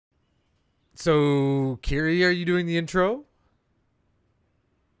So, Kiri, are you doing the intro?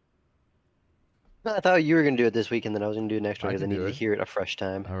 I thought you were going to do it this week, and then I was going to do it next week because I can do needed to it. hear it a fresh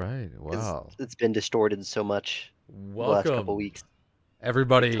time. All right. Wow. It's been distorted so much the last couple Welcome, weeks.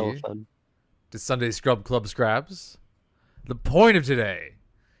 everybody, Telephone. to Sunday Scrub Club Scraps. The point of today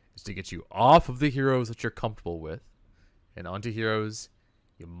is to get you off of the heroes that you're comfortable with and onto heroes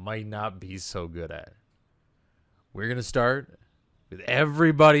you might not be so good at. We're going to start with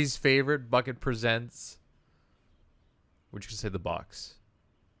everybody's favorite Bucket Presents. We're just going to say the box.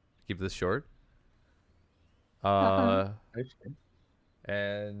 Keep this short. And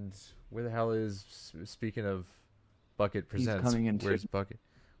where the hell is, speaking of Bucket Presents, where's Bucket?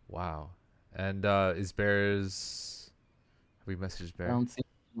 Wow. And is Bears, have we messaged Bear? I don't see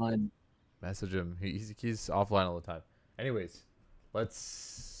him. Message him. He's offline all the time. Anyways,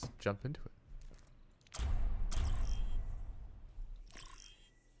 let's jump into it.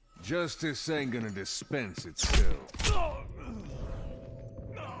 Justice ain't gonna dispense itself.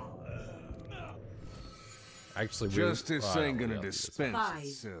 Actually, Justice ain't gonna dispense 5,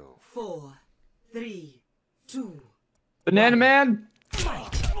 itself. 4, 3, 2. Banana Man! I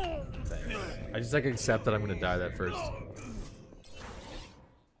just accept that I'm gonna die that first.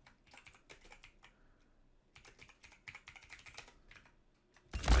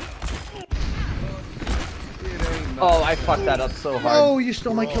 Oh, I fucked that up so hard. Oh, you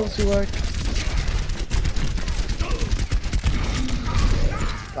stole my kill, Sulak.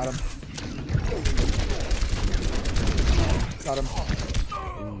 Got him. Got him.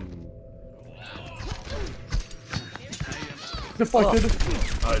 Deflected.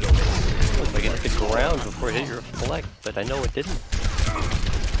 I don't know. Looks like it hit the ground before it hit your flex, but I know it didn't.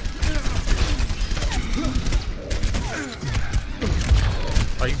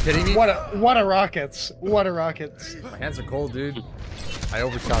 Are you kidding me? What a rockets. What a rockets. My hands are cold, dude. I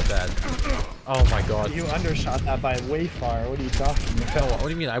overshot that. Oh my god. You undershot that by way far. What are you talking about? No, what do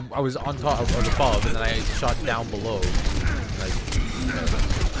you mean? I was on top of above, and then I shot down below. Like,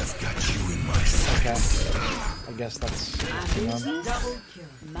 I've got you in my sights. Okay. I guess that's. Double kill.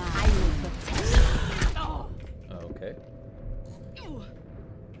 okay.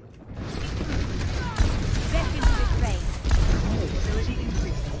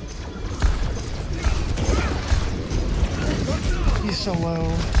 He's so low.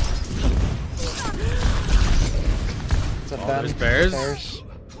 What's up, Ben? There's Bears.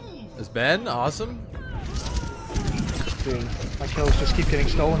 There's Ben. Awesome. Dude, my kills just keep getting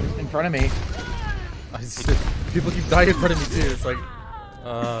stolen in front of me. People keep dying in front of me too. It's like,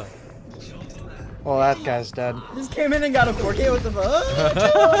 Well, that guy's dead. Just came in and got a 4K, what the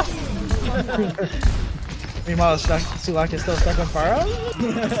fuck? Meanwhile, Sulak is still stuck on Faro. I'm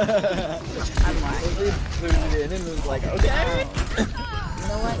like, zoomed in and was like, okay. You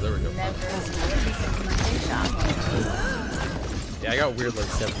know what? There we go. Yeah, I got weird like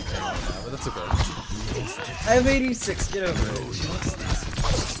 70 now, but that's okay. I have 86, get over it.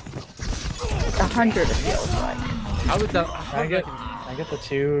 100 it feels like. How would that? Can I get the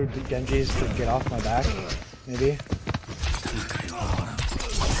two Genjis to get off my back? Maybe.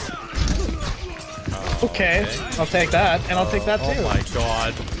 Okay, I'll take that, and I'll take that too. Oh my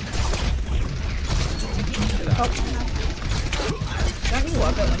god.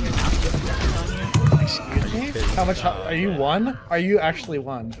 Excuse me? How much? Are you one? Are you actually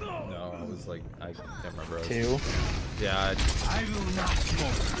one? No, I was like, I can't remember. Two. Yeah.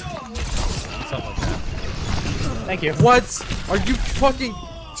 Something like that. Thank you. What? Are you fucking?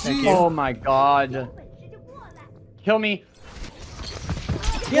 Thank you. Oh my god. Kill me.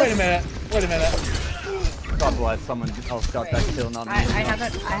 Wait a minute. Wait a minute. God bless, someone else got that kill, not me. I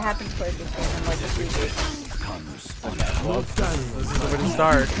haven't played this game in like 3 weeks. Well, this is the way to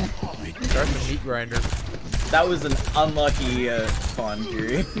start. Start the meat grinder. That was an unlucky spawn,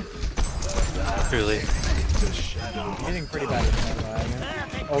 Fury. Truly. I'm getting pretty bad at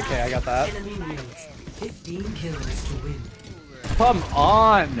that. Okay, I got that. 15 kills to win. Come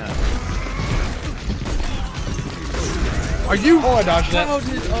on! Are you? Oh, I dodged it.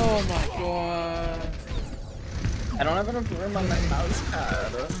 Oh my god. I don't have enough room on my mouse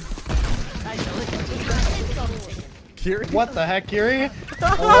pad. Kiri? What the heck, Kiri?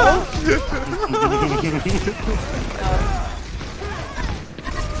 Hello?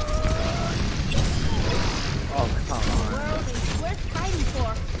 Oh, come on.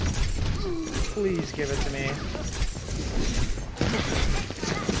 Please give it to me.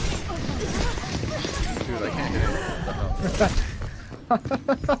 Dude, I can't get it.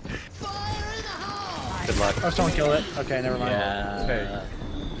 Good luck. Oh, someone killed it. Okay, never mind. Yeah. Hey.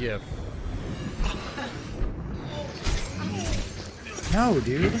 Yeah. No,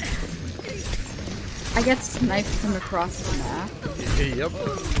 dude. I get sniped from across the map. Yep.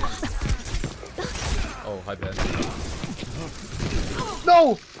 Oh, hi Ben.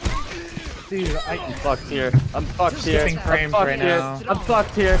 No! Dude, I'm fucked here. I'm fucked here. skipping frames right now. I'm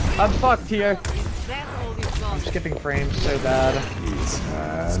fucked here. I'm fucked here. I'm skipping frames so bad.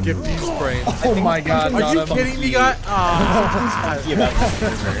 Skip these frames. Oh my god, Are got you him. kidding me, guy? Ah.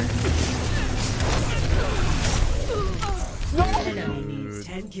 Enemy needs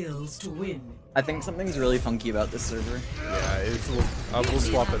 10 kills to win. I think something's really funky about this server. Yeah, it's. We'll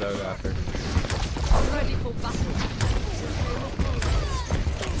swap it out after.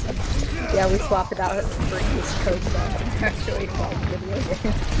 Yeah, we swap it out for East Coast actually video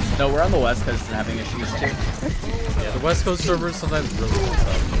game. No, we're on the West Coast and having issues too. Yeah, the West Coast servers sometimes really mess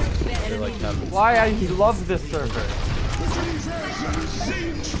up. They like have. Why I love this server.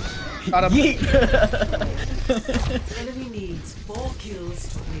 Got him. Enemy needs 4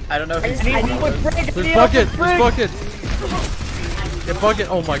 kills to win. I don't know if he's There's bucket! There's bucket! Get bucket!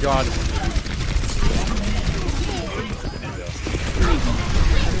 Oh my god.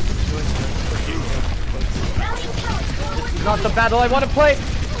 Not the battle I want to play.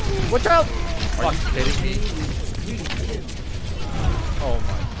 Watch out! Are you kidding me? Oh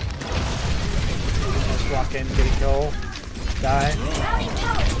my. Just walk in, get a kill, die.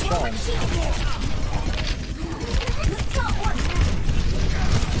 Kill him.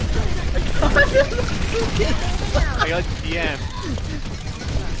 I got DM.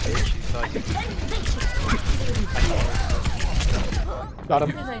 Got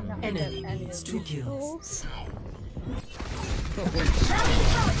him. Enemy needs 2 kills.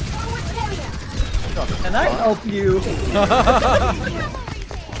 Can I help you?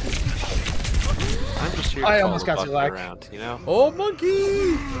 I'm just here I to almost follow got you, Bucket like. around, you know? Oh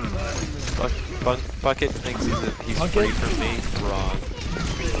monkey! Bucket thinks he's free from me. Wrong.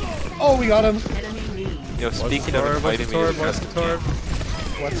 Oh, we got him. Enemy needs. You know, speaking of inviting me to custom camp,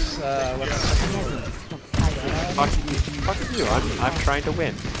 What's fuck you. I'm trying to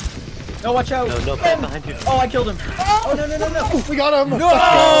win. No, watch out! No, back behind you. Oh, I killed him! Oh, no! we got him.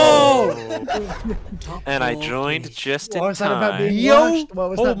 No! And I joined just What in was that about being time. Yo! washed? What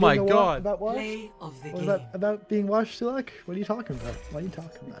was Oh that my being god. About what? Play of the What was game. that about being washed, Sulak? What are you talking about? What are you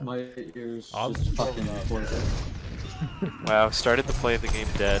talking about? My ears I'm just fucking poison. Wow, started the play of the game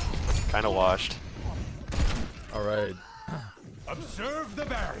dead. Kinda washed. Alright. Observe the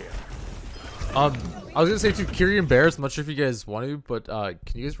barrier. I was gonna say too, Kiri and Bears, I'm not sure if you guys want to, but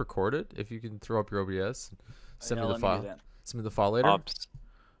can you guys record it? If you can throw up your OBS, send me the file. Send me the file later. Ops.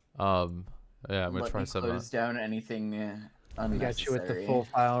 Yeah, I'm gonna Let try me something close out. down anything We unnecessary. got you with the full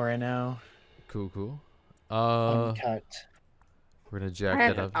file right now. Cool. Uncut. We're gonna I jack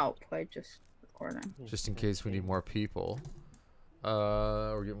have that it up out, but just recording. just in case we need more people.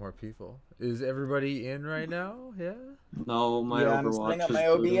 Or get more people. Is everybody in right now? Yeah. No, my Yeah, I'm Overwatch setting up is my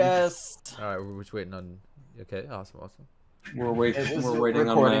booting. OBS. All right, we're just waiting on. Okay, awesome. We're waiting. It was We're waiting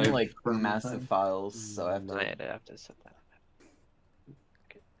on recording my like massive files, so I have to. I have to set that up.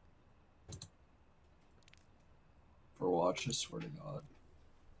 Overwatch. I swear to God.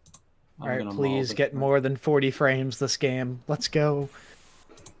 I'm Alright, gonna please mold it. get more than 40 frames this game. Let's go.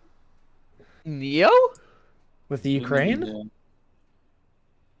 Neo? With the Ukraine?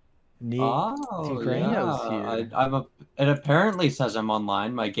 Oh, Ukraine? yeah. It apparently says I'm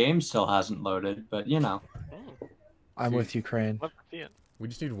online. My game still hasn't loaded, but you know. I'm with Ukraine. We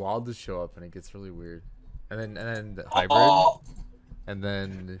just need Wild to show up, and it gets really weird. And then the hybrid, and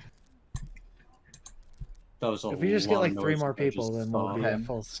then That was a If we just get like long 3 noise more that I just people, then we'll be saw. at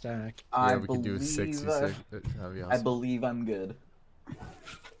full stack. yeah, we can do a 60 believe, sec. That'd be I awesome. believe I'm good.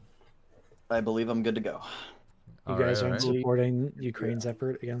 I believe I'm good to go. You Alright, guys aren't alright. supporting Ukraine's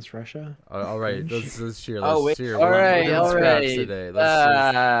effort against Russia? All right, let's cheer. Oh, Let's wait. cheer. Alright, We're doing scraps alright. today.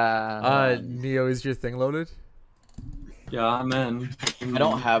 Let's cheer. Neo, is your thing loaded? Yeah, I'm in. I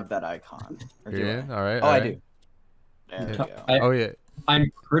don't have that icon. Or do You're I? in. All right. Oh, I alright. do. There we Yeah. go. Oh yeah.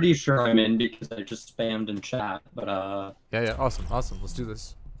 I'm pretty sure I'm in because I just spammed in chat, but Yeah. Awesome. Let's do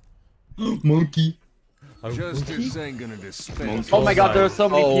this. Monkey. Justice ain't gonna dispense. Oh my god, there are so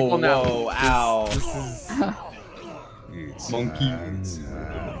many people now. Whoa, ow. Monkey.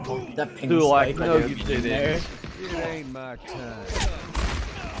 That ping Sulak, spike no, I you did didn't. there. It ain't my time.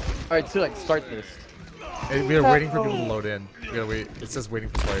 Alright, Sulak, start this. Hey, we are waiting for people to load in. We gotta wait. It says waiting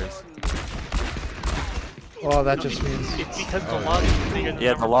for players. Well, that just means... It's because the lobby's bigger than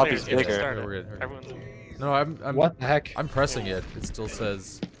Yeah, the the number of lobby's players. bigger. Started. We're good. Everyone's... No, I'm What the heck? I'm pressing it. It still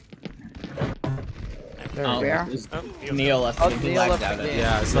says. There Oh, we go. Yeah. Oh, Neo left Oh, me Neo lagged left out the of game. it.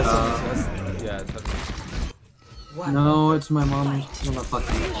 Yeah, it's not. Yeah. That's, No, it's my mom who's gonna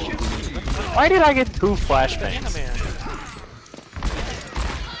fucking call me. Why did I get 2 flashbangs?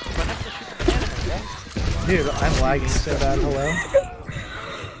 Dude, I'm lagging so bad. Hello.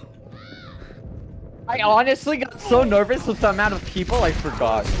 I honestly got so nervous with the amount of people I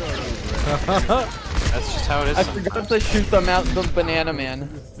forgot. That's just how it is. I forgot to shoot the banana man.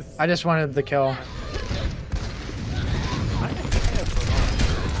 I just wanted the kill.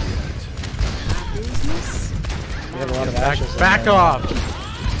 We have a lot of ashes. Back off!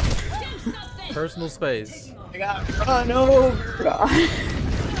 Personal space. I got run over. God.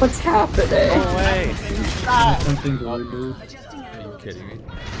 What's happening? No way. Something good, dude. Are you kidding me?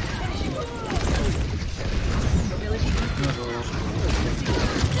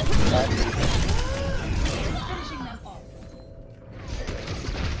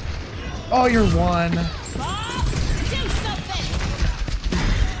 Oh, you're one.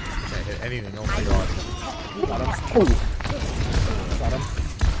 Can't hit anything. Oh my god. Got him. Oh. Got him.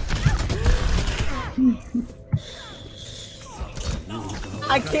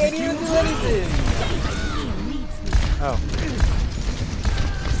 I can't even do anything. Oh.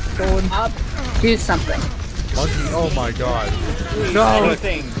 Going up. Do something. Monkey. Oh my god. No.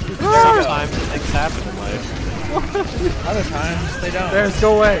 Anything. Sometimes things happen in life. Other times they don't. There's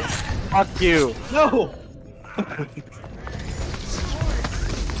go away. Fuck you. No.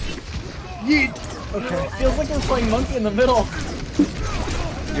 Yeet. Okay. Feels like we're playing monkey in the middle.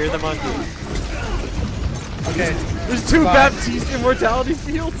 You're the monkey. Okay. There's 2 Bye. Baptiste immortality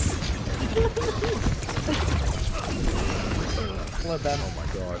fields. Let them. Oh my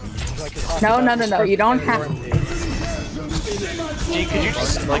god. No, no, no, no. You don't have. Gee, could you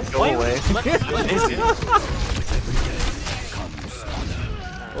just like go away? Is it?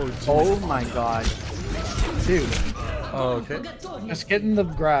 Oh my god. Dude, Oh, okay. just get in the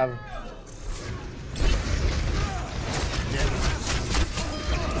grab.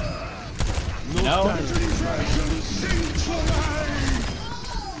 No.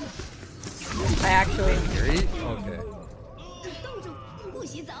 I actually. Okay.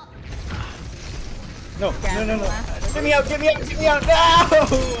 No. No. No. No. Get me out. Get me out. Get me out. No.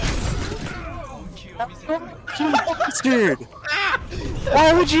 Dude!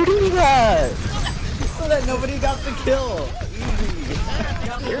 Why would you do that? So that nobody got the kill.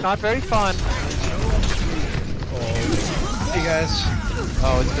 Easy. You're not very fun. Hey guys.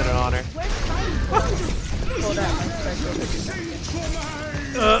 Oh, it's been an honor.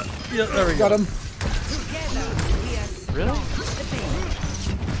 Yeah, there we go. Got him. Really?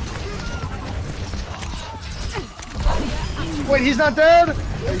 Wait, he's not dead? Are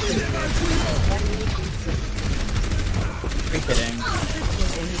you kidding?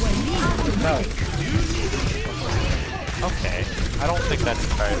 No. Okay. I don't think that's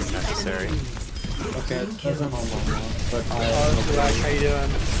entirely necessary. Okay, it doesn't hold on, but Oh, Black, how you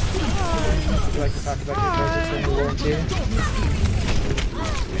doing? Would you like to talk about your project and your warranty?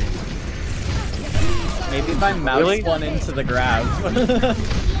 Maybe if I mouse Really? one into the grab. Okay,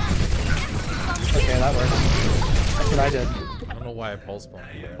 that works. That's what I did. I don't know why I pulse bomb.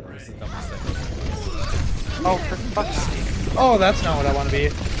 This is the dumbest thing. Oh, for fuck's sake. Oh, that's not what I want to be.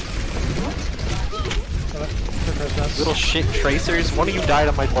 For Christmas. Little shit tracers, one of you died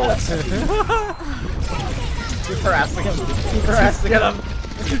on my bullets. Keep harassing him. Keep harassing him.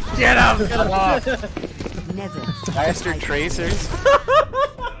 Get him! Get him off! Never. Bastard tracers.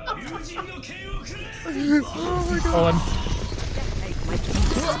 Owen.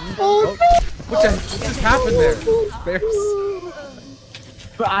 What just happened there? Bears.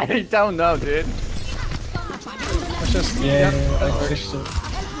 I don't know, dude. Let's just. yeah, that I works. fixed it.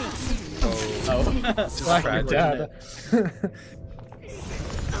 Black, you're dead.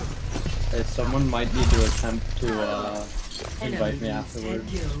 Hey, someone might need to attempt to invite me afterwards.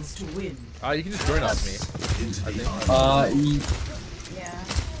 Kills to win. You can just join off me.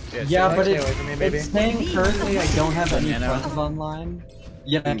 Yeah, but Stay away from me, maybe. it's saying currently I don't have any friends online.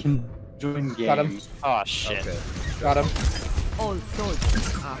 Yet I can join games. Got him. Oh shit. Okay. Got him.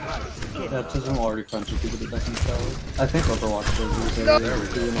 That doesn't already friends with people that doesn't show. I think Overwatch does. They're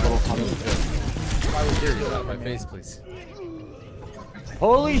doing a little comment. I will hear you out of my face, please.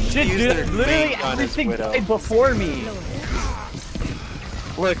 Holy shit, Use dude! their Literally main gun as everything Widow. died before me.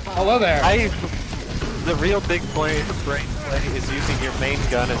 Look, Hello there. the real big brain play is using your main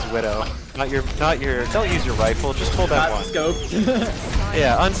gun as Widow. Not your, don't use your rifle, just hold that one. Scoped.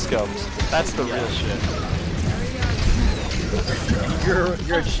 Yeah, unscoped. That's the real shit. You're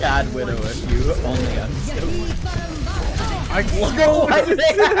a Chad widow if you only unscoped. I Go! Why did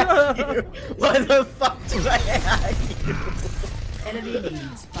they hack you? Why the fuck did I hack you? Enemy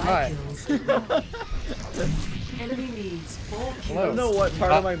needs 5 Hi. kills to win. Enemy needs 4 kills. I don't know what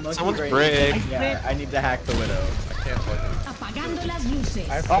part of my monkey Someone's brain. brig. Yeah, I need to hack the widow. I can't fucking. Apagando las luces.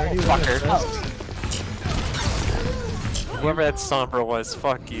 I have Oh, 31 fucker. assists. Whoever that Sombra was,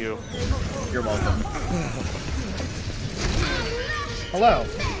 fuck you. You're welcome. Hello.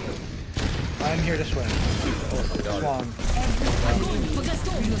 I'm here to swim. Swan.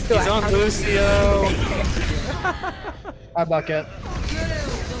 He's on Lucio. Hi, Bucket.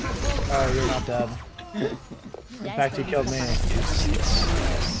 Oh, you're not dead. In fact, you killed me.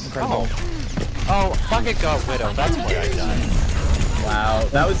 Incredible. Oh, Bucket got Widow. That's why I died. Wow,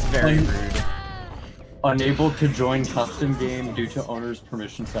 that was very rude. Unable to join custom game due to owner's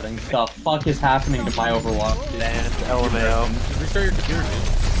permission settings. The fuck is happening to my Overwatch? And LMAO. Restart your computer,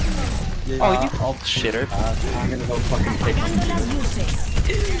 dude. Oh, you shitter. I'm gonna go fucking take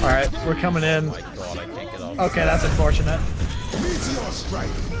it. Alright, we're coming in. Oh my god, I can't get off. Okay, that's unfortunate.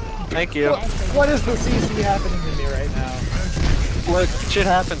 Thank you. What is the CC happening to me right now? Look, shit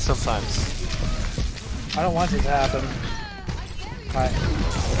happens sometimes. I don't want it to happen. Alright.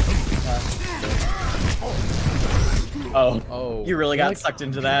 Oh, you really got sucked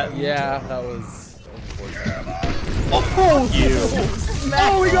into that? Yeah, that was unfortunate. Oh, You.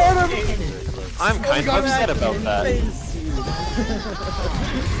 Oh, we got him! I'm kind of upset about that.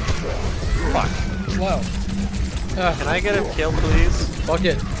 Fuck. Whoa. Can I get a kill, please? Fuck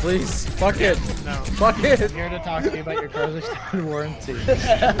it, please. Fuck it. No. Fuck I'm it. here to talk to you about your Kazakhstan warranty.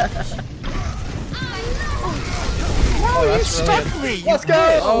 Oh, you that's stuck brilliant. me! Let's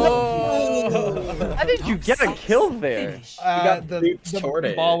go! Oh. How did you get a kill there?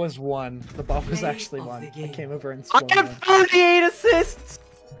 The ball was won. The ball was actually won. I came over and I swung have 38 assists!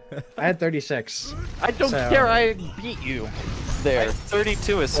 I had 36. I don't So- care, I beat you there.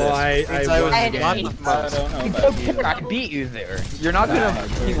 32 assists. Well, I Means won was the not game. the most. I don't care, I beat you there. You're not gonna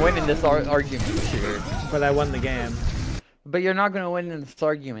keep winning this argument here. But I won the game. But you're not gonna win in this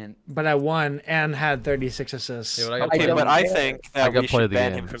argument. But I won and had 36 assists. Yeah, but I got Okay, played- but I think I that got we played should the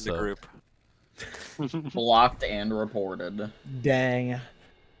ban game, him from so. the group. Blocked and reported. Dang.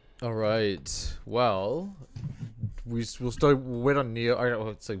 All right. Well, we'll start. We'll wait on Neo. All right,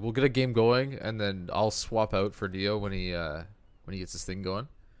 let's say we'll get a game going, and then I'll swap out for Neo when he gets this thing going.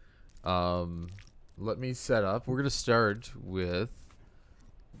 Let me set up. We're gonna start with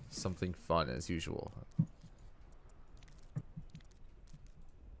something fun as usual.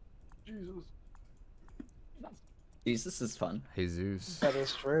 Jesus is fun. Jesus. That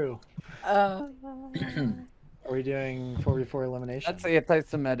is true. Are we doing 4v4 elimination? That's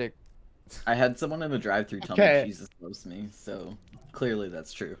anti-Semitic. I had someone in the drive-thru tell Okay. me Jesus loves me, so clearly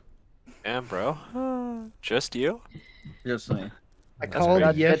that's true. Damn, bro. Just you? Just me. I That's called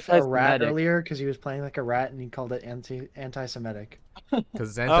weird. Yif a rat Anti-Semitic. earlier because he was playing like a rat and he called it anti-Semitic. Because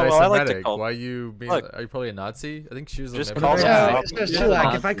it's Oh, well, I like to anti-Semitic. call- Why you being? Look. Are you probably a Nazi? I think she was. Just a call member. them Yeah, out. it's just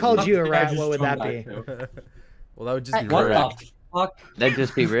like if I called you a rat, what would that be? Well, that would just be What rude. the fuck? That'd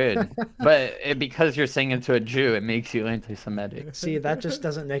just be rude. But because you're saying it to a Jew, it makes you anti-Semitic. See, that just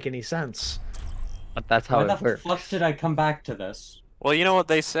doesn't make any sense. But that's how Why it the works. fuck did I come back to this? Well, you know what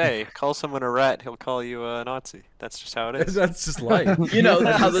they say. Call someone a rat, he'll call you a Nazi. That's just how it is. That's just life. You know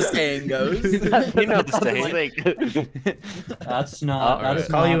how the saying goes. You know the saying. That's not. Alright. That's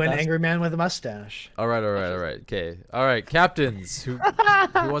Call not, you an that's- angry man with a mustache. All right. Okay. All right, captains. Who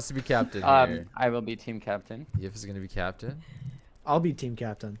wants to be captain here? I will be team captain. Yif is gonna be captain, I'll be team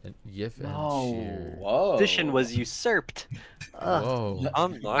captain. and Yif and No. Sheer. Whoa. Position was usurped. Whoa.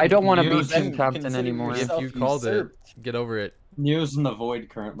 I'm not. I don't want to be News team and captain consider anymore. If yourself you called it, usurped. get over it. News in the void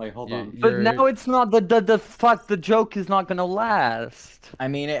currently. Hold on. But now it's not the fuck. The joke is not gonna last. I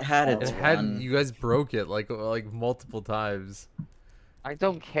mean, it had It its had run. you guys broke it like multiple times. I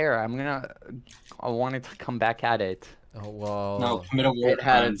don't care. I wanted to come back at it. Oh well. No, commit a war It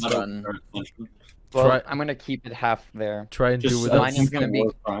had crime, its not a run. war attention. Well, Try- I'm gonna keep it half there. Try and Just do with so Mine us. is gonna be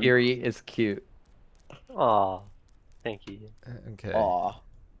war crime. Fury is cute. Aw. Thank you. Okay. Aw.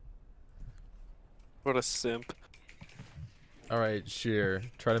 What a simp. All right, Sheer.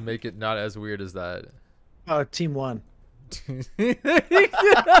 Try to make it not as weird as that. Oh, team one.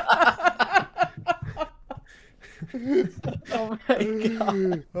 Oh my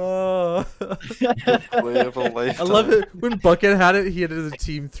god. Oh. Live a life. I love it when Bucket had it. He had it as a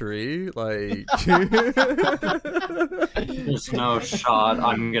team 3. Like. There's no shot.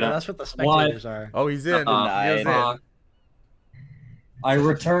 I'm Yeah, gonna. that's what the spectators are. Oh, he's in. Denied. He goes in. I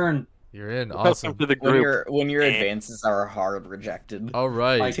return. You're in. Welcome Awesome. to the When group. your advances are hard rejected. All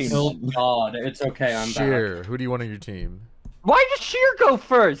I right. killed God. It's okay. I'm back. Sheer. Who do you want on your team? Why did Sheer go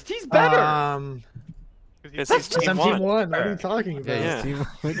first? He's better. Because he's Because team I'm team one. one. What are you talking about? Yeah, Yeah.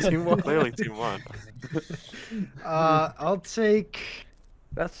 team one. Clearly team one. I'll take.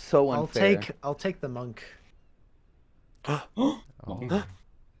 That's so unfair. I'll take the monk. Monk.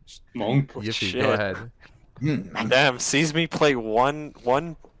 Yippee, shit. go ahead. Damn, sees me play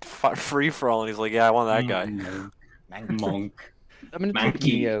one free for all, and he's like, "Yeah, I want that guy." Monk. I'm gonna take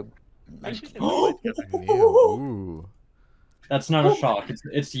Monkey. Neo. Neo, ooh, That's not a shock.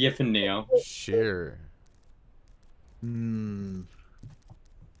 It's Yif and Neo. sure. I'm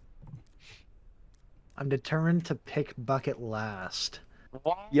determined to pick Bucket last.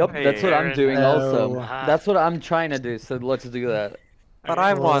 Yep, that's what I'm doing also. Oh. That's what I'm trying to do, so let's do that. But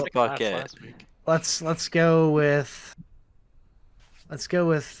I Well, want Bucket. Let's go with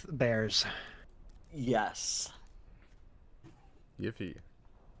Bears. Yes. Yippee.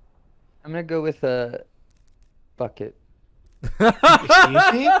 I'm gonna go with a Bucket.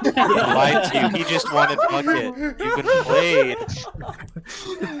 Lied to you. He just wanted Bucket. You've been played.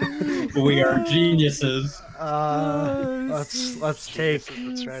 We are geniuses. Let's take.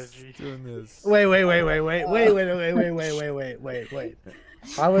 Strategy. Doing this. Wait.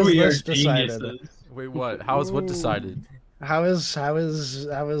 How is We are this decided? geniuses. Wait, what? How is what decided? How is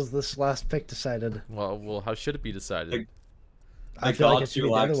this last pick decided? Well, how should it be decided? I feel like it should be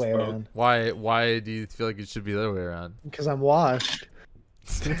the other way around. Why do you feel like it should be the other way around? Because I'm washed.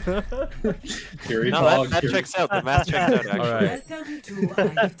 Fury No, Dog, that Fury- checks out. The math checks out, actually. All right. Welcome to our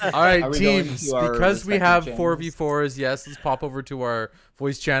All right, Are we going teams. to our Because we respective have channels? 4v4s, yes, let's pop over to our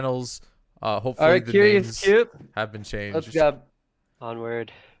voice channels. Hopefully Alright, the Curious names Cute. have been changed. Let's go.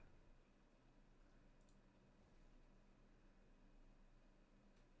 Onward.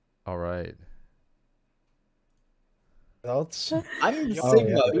 All right. Results. I'm Oh, Sigma.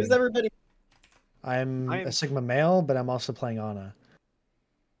 yeah. Who's everybody? I'm a Sigma male, but I'm also playing Ana.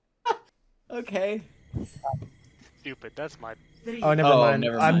 Okay. Stupid. That's my. Oh, never Oh, mind.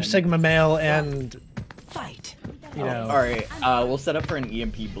 never I'm mind. Sigma male, and fight. you know. All right. We'll set up for an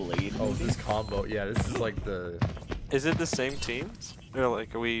EMP blade. Oh, this combo. Yeah, this is like the. Is it the same teams? Or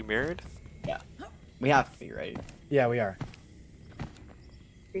like, are we mirrored? We have to be right. Yeah, we are.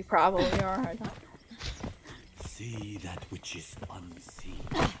 We probably are. I don't know. See that which is unseen.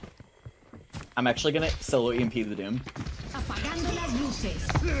 I'm actually gonna solo EMP the Doom Apagando las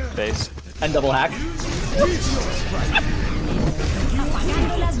luces. Base. and double hack.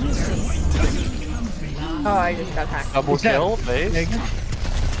 Apagando las luces. Oh, I just got hacked. Double kill. Base.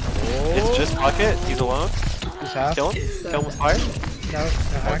 It's just Bucket. He's alone. Just half. Kill him. Kill him with fire. No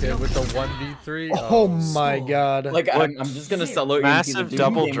hack. Okay, with the 1v3. Oh my god. Like I'm just gonna solo EMP the Massive Doom.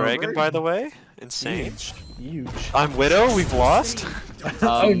 double Game dragon, over. by the way. Insane. Huge. I'm Widow. We've lost.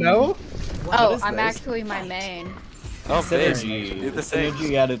 Oh no. Oh, is I'm this? actually my main. Oh, base. Synergy. Do the same.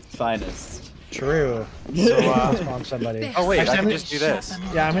 Synergy at its finest. True. So, I'll spawn somebody. Oh wait, Actually, I I'm can gonna- just do this.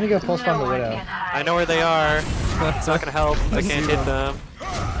 Yeah, I'm gonna go full spawn the Widow. I know where they are. It's not gonna help. I can't hit them.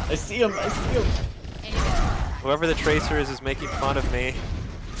 I see him. I see him. Whoever the tracer is making fun of me.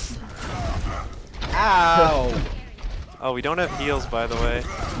 Ow. Oh, we don't have heals, by the way.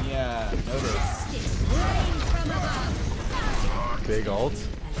 Yeah. Notice. Big ult.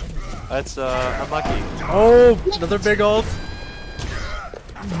 That's unlucky. Oh, another big ult.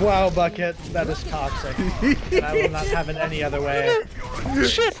 Wow, Bucket, that is toxic. And I will not have it any other way.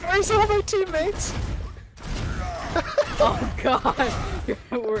 Shit, where's all my teammates? Oh god.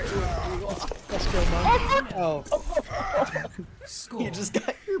 We're Let's go, Monk. Oh. You just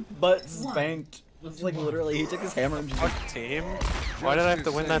got your butt spanked. It's like literally, he took his hammer and just. Fuck team. Why did I have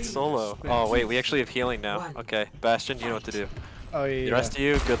to win that solo? Oh wait, we actually have healing now. Okay, Bastion, you know what to do. Oh yeah. The rest of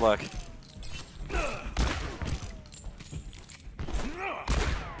you, good luck.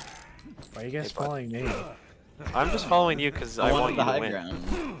 Why are you guys following me? I'm just following you because I want you the to high win.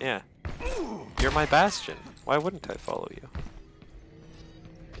 ground. Yeah. You're my Bastion. Why wouldn't I follow you?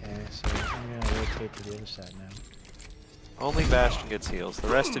 Okay, so I'm gonna rotate to the other side now. Only Bastion gets heals. The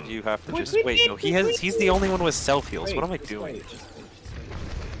rest of you have to just wait. No, he's the only one with self heals. What am I Just doing? wait, just wait.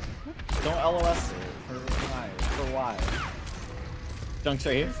 Don't LOS it for why? For why? Junk's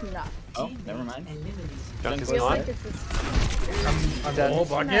right here. It's not. Oh, never mind. Junk I is feel gone. like it's just. I'm dead. Oh,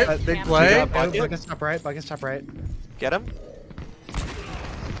 Bucket. Big Camp. play. got Bucket? Bucket's top right. Bucket's top right. Get him.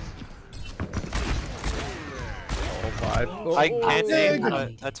 Oh, 5. I can't big. aim,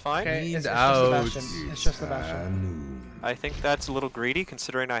 but that's fine. Okay, it's just the out. Bastion. It's just the Bastion. I think that's a little greedy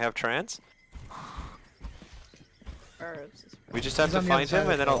considering I have trans. Or it's just We just have He's to on the find other side him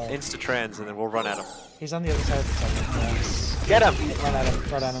and then of I'll the insta trans and then we'll run at him. He's on the other side of the side. Get him! Run at him.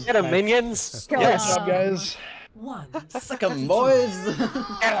 Run at him. Get him, Nice. minions! Kill Yes! Good job, guys. One. Suck 'em, boys.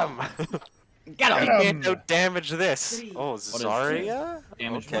 Get him! Get him! You can't no damage this. Oh, Zarya?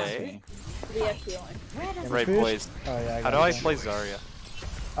 Damage Okay. We have healing. Right, boost? boys. Oh, yeah, How do I play Zarya?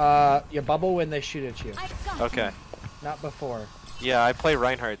 You bubble when they shoot at you. Okay. Not before. Yeah, I play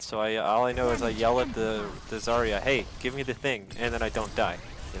Reinhardt, so all I know is I yell at the Zarya, hey, give me the thing, and then I don't die,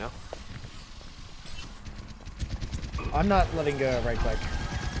 you know? I'm not letting go right click.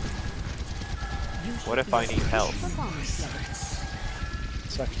 What if I need help?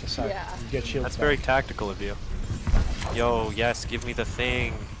 Sucks to suck. Yeah. You get shields That's back. very tactical of you. Yo, yes, give me the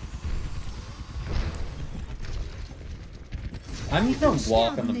thing. I'm gonna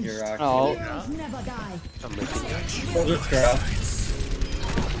walk on them here, actually. Oh. Heroes never die. I'm making it. Soldier scrap.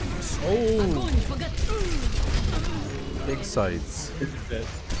 Oh, Big sights.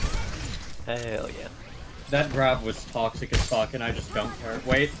 Hell yeah. That grab was toxic as fuck, and I just don't care.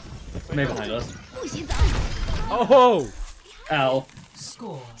 Wait, maybe behind us. Oh! Ow.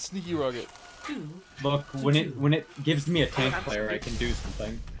 Score Sneaky rugged. 2. Look, when it gives me a tank player, I can do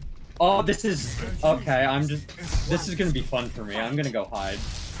something. Oh, this is okay. This is gonna be fun for me. I'm gonna go hide.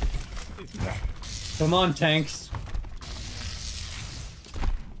 Come on, tanks.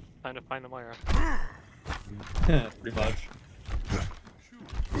 Time to find the Moira. Pretty much.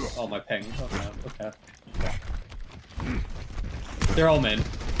 Oh, my ping. Okay, okay. They're all men.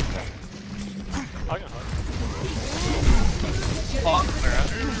 Oh.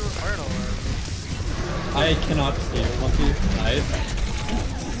 I cannot see you, monkey. Nice.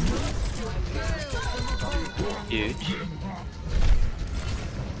 Huge.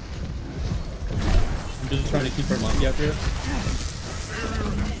 I'm just trying to keep our monkey up here.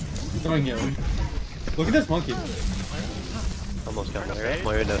 Throwing healing. Look at this monkey. Almost got Moira.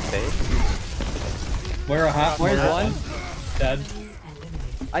 Moira no fade. Moira half. Where's Moira one? dead.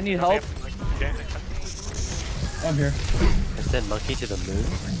 I need help. I'm here. I send monkey to the moon.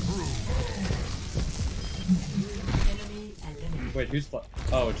 Wait, who's left?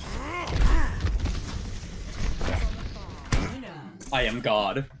 Oh, it's... I am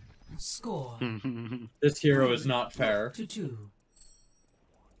God. Score This hero is not fair. 2.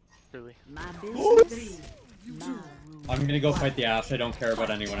 Really? My business. My rule. I'm gonna go fight the Ashe. I don't care about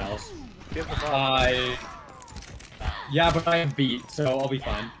anyone else. Give the ball. Yeah, but I am beat, so I'll be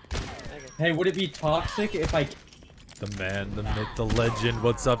fine. Hey, would it be toxic if I... The man, the myth, the legend.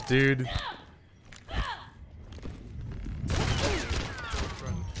 What's up, dude?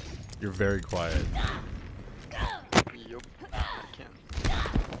 You're very quiet. Yup. I can't.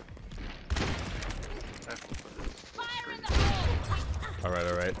 Alright,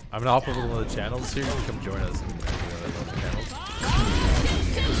 alright. I'm gonna hop over to one of the channels here. You can come join us. And one of the channels.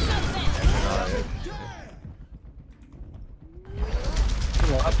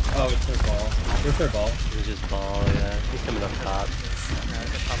 Oh, it's their ball. Where's their ball? He's just ball, yeah. He's coming up top.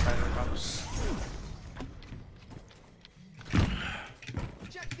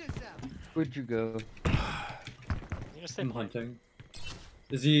 Where'd you go? I'm hunting.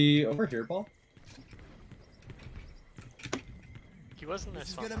 Is he over here, ball? He wasn't there.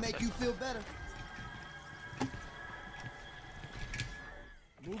 This is gonna make you feel better.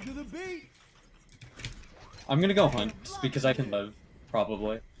 Move to the beat. I'm gonna go hunt, because I can live,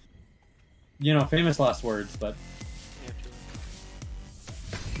 probably. You know, famous last words, but...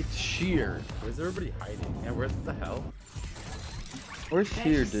 It's sheer. Where's everybody hiding? Yeah, where the hell? Where's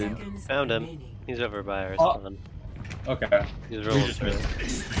Sheer, dude? Found him. He's over by our Oh. spawn. Okay. He's We rolling just through.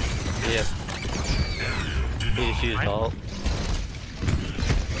 missed. Yep. He just used ult.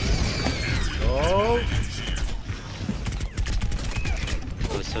 Oh!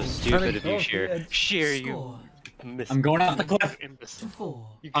 It was so stupid of you, Sheer. Sheer, you missed. I'm going off the cliff!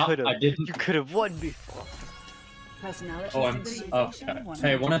 You could have. I didn't. You could have won before. Personality Oh, I'm... Okay.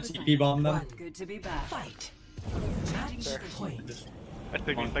 Hey, wanna TP bomb them? Good to be back. Fight. Charging the point. I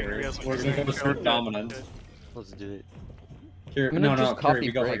think Come on, he's like, Fury. he has We're gonna go assert dominance. Let's do it. Here, I'm gonna no, just Fury, copy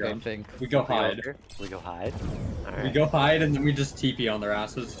we go high break, I ground. think. We go hide. We go hide. All right. We go hide and then we just TP on their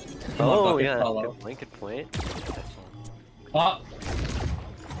asses. Come on, Oh bucket, yeah. follow. Good point. Good point. Ah!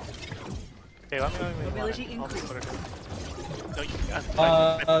 Hey, let me. Mobility increase. No, you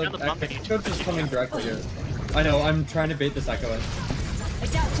Echo's just coming directly here. I know, I'm trying to bait this Echo in.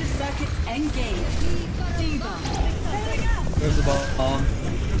 Adaptive circuits engaged. Diva. There's the bomb.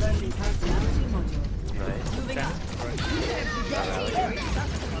 Reversing personality module. Nice. Moving up.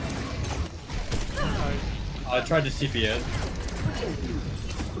 I tried to CP it.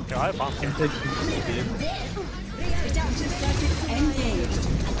 I bombed him. I'm taking CP. Adaptive circuits engaged.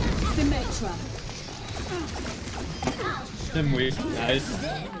 Symmetra. Him weak. Nice.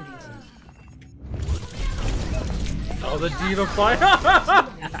 Oh, the diva fight!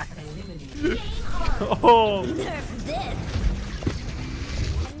 Oh.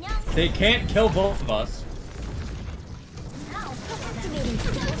 They can't kill both of us.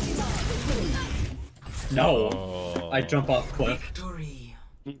 No. Oh. I jump off cliff.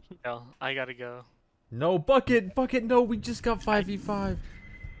 No, I gotta go. No, Bucket, no, we just got 5v5.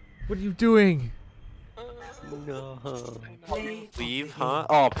 What are you doing? No. Leave, huh?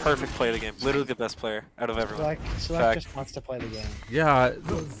 Oh, perfect play of the game. Literally the best player out of everyone. Select just wants to play the game. Yeah,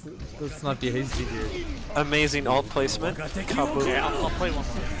 let's not be hasty here. Amazing alt placement. Kaboom. Yeah, I'll play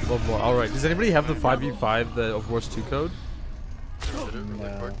one. Well, alright, does anybody have the 5v5, the Overwatch 2 code?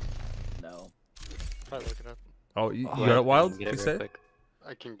 No. No. Probably look it up. Oh, you got it, Wild? Get it You real said? quick.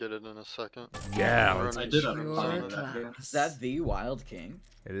 I can get it in a second. Yeah, I did it. Is that the Wild King?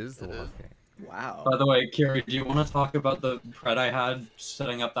 It is the Wild King. Wow. By the way, Kiri, do you want to talk about the pred I had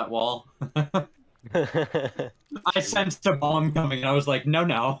setting up that wall? I sensed a bomb coming and I was like,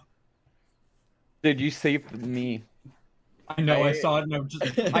 no. Dude, you saved me. I know, I saw it and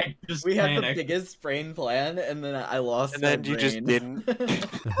I just We panicked. had the biggest brain plan and then I lost And then my you just brain.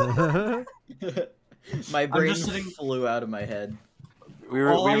 didn't. My brain just sitting- flew out of my head. We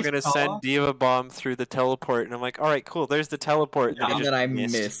were All I gonna saw- send Diva Bomb through the teleport, and I'm like, all right, cool. There's the teleport. And you then I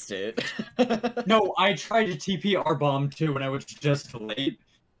just missed it. No, I tried to TP our bomb too and I was just late.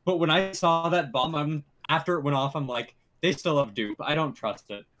 But when I saw that bomb, after it went off, I'm like, they still have dupe. I don't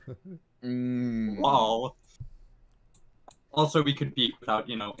trust it. Lol. Also, we could beat without,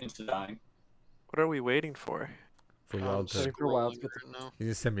 insta dying. What are we waiting for? For Wild to... Scrolling right now. You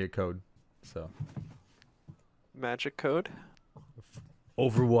just send me a code, so... Magic code?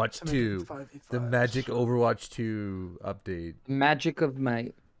 Overwatch 2. The Magic Overwatch 2 update. Magic of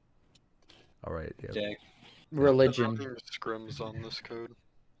my Alright, yeah. Jack. religion. Nothing scrims on this code.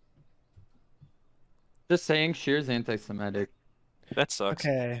 Just saying, Shear's anti-Semitic. That sucks.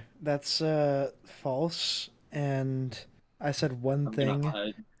 Okay, that's false. And I said one thing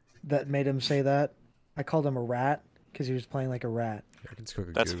that made him say that. I called him a rat because he was playing like a rat.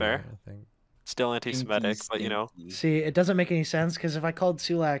 That's fair. Still anti-Semitic, but See, it doesn't make any sense because if I called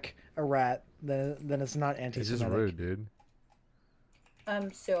Sulak a rat, then it's not It's anti-Semitic. just rude, dude.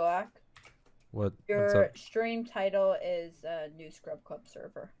 Sulak, What's your up? stream title is new ScrubClub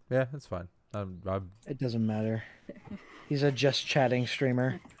server. Yeah, that's fine. It doesn't matter. He's a just chatting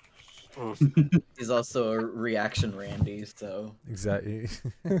streamer. He's also a reaction Randy, so Exactly.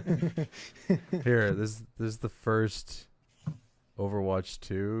 Here, this is the first Overwatch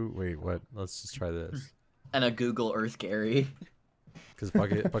 2. Wait, what? Let's just try this. and a Google Earth Gary. Because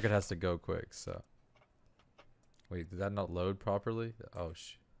Bucket has to go quick, so. Wait, did that not load properly? Oh,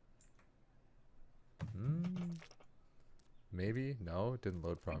 maybe? No, it didn't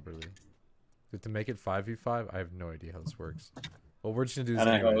load properly. To make it 5v5? I have no idea how this works. Well, we're just gonna do this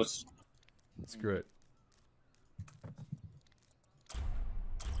anyway. Screw it.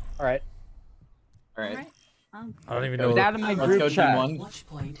 Alright. Alright. I don't even know. Out of my Let's group go chat. Team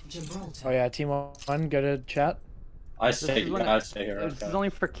 1. Oh yeah, Team 1, go to chat. I stay here. This is only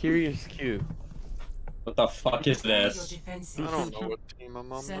for Curious Q. What the fuck is this? I don't know what team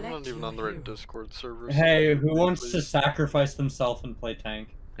I'm on. I'm not even on the right Discord server. Hey, who wants to sacrifice themselves and play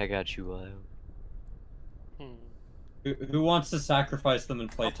tank? I got you, Wild. Who wants to sacrifice them and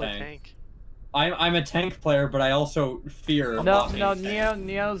play I'll play tank? tank. I'm a tank player, but I also fear. No, watching tank.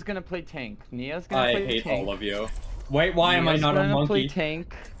 Neo's gonna play tank. Neo's gonna I play hate tank. all of you. Wait, why am I Neo's not a gonna monkey? play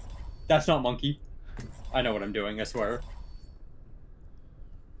tank. That's not monkey. I know what I'm doing, I swear.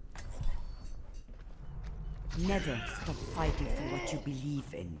 Never stop fighting for what you believe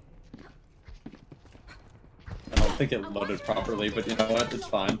in. I don't think it loaded properly, but you know what? It's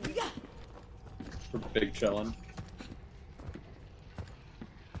fine. We're big chillin'.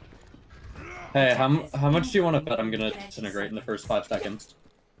 Hey, how much do you want to bet I'm gonna disintegrate in the first 5 seconds?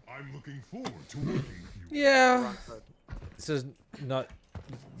 I'm looking forward to working with you. Yeah. This is not.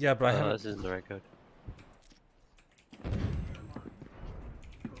 Yeah, but I haven't. This isn't the right code.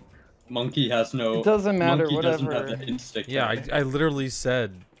 Monkey has no. It doesn't matter, Monkey doesn't whatever. have the instinct. Yeah, I literally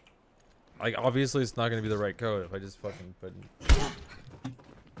said. Like, obviously, it's not gonna be the right code if I just fucking put.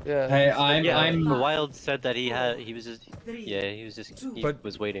 Yeah. Hey, The Wild said that he was just he But-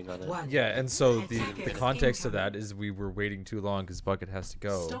 was waiting on it. Yeah, and so the context of that is we were waiting too long because Bucket has to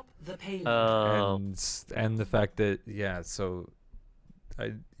go. Stop the payload. And the fact that so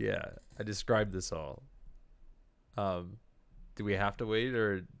I described this all. Do we have to wait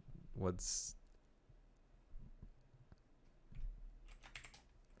or what's?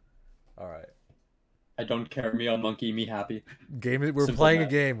 All right. I don't care. Me on monkey, me happy. We're Simple playing math.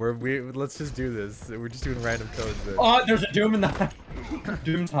 a game. Let's just do this. We're just doing random codes. There. Oh, there's a doom in that.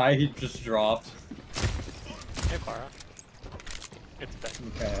 Doom's high, he just dropped. Hey, Para. It's dead.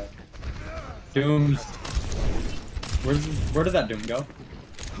 Okay. Doom's... Where did that Doom go?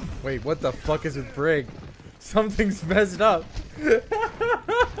 Wait, what the fuck is with Brig? Something's messed up.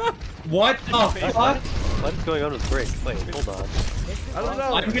 What the fuck? What's going on with Brick? Wait, hold on. I don't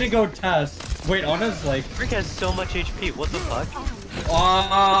know. I'm gonna go test. Wait, Anna's like... Brick has so much HP, what the fuck?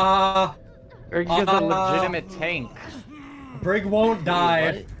 Or he's a legitimate tank. Brig won't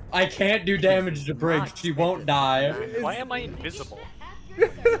die. I can't do damage to Brig. She won't die. Why am I invisible?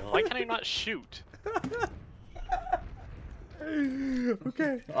 Why can I not shoot?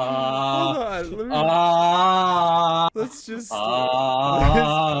 Okay. Hold on. Let's just.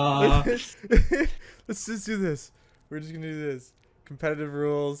 Let's just do this. We're just gonna do this. Competitive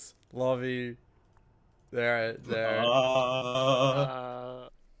rules. Lobby. There.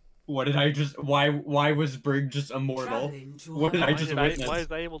 What did I just? Why was Brig just immortal? What did I just witness? Why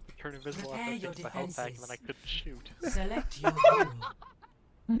was I able to turn invisible after I fixed the health pack and then I couldn't shoot? Select your hero.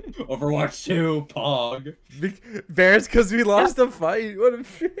 Overwatch 2, Pog. Bears, because we lost the fight. What a.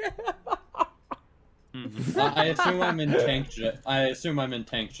 I assume I'm in tank gel. I assume I'm in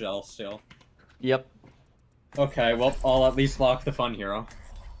tank gel still. Yep. Okay, well, I'll at least lock the fun hero.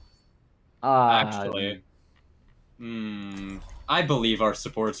 Actually. I believe our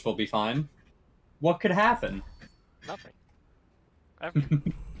supports will be fine. What could happen? Nothing.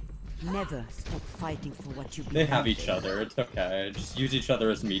 Never stop fighting for what you They have each other, it's okay. Just use each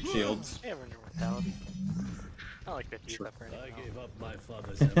other as meat shields. They have immortality. I like that use that for anything. I gave up my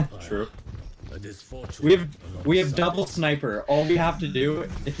father's empire. True. A misfortune. We have double sniper. All we have to do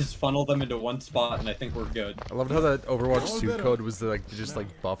is funnel them into one spot, and I think we're good. I loved how that Overwatch 2 code was like just like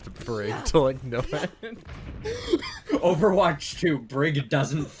buffed Brig to like no end. Overwatch 2, Brig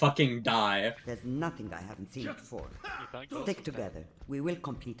doesn't fucking die. There's nothing I haven't seen before. Stick together. We will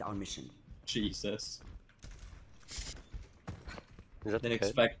complete our mission. Jesus. Is that They the code?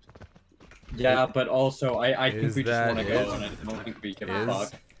 expect. Yeah, but also I think Is we just want to that go, it? and I don't think we give a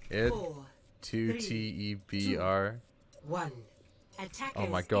fuck. It 2TEBR. 1. Oh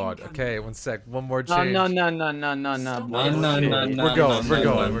my god. Okay, one sec. One more No, change. no. We're going.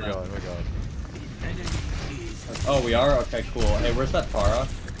 Oh, we are? Okay, cool. Hey, where's that Tara?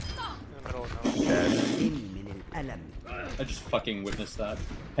 I just fucking witnessed that.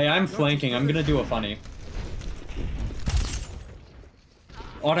 Hey, I'm flanking. I'm gonna do a funny.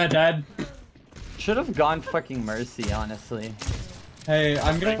 Ona dead. Should have gone fucking Mercy, honestly. Hey,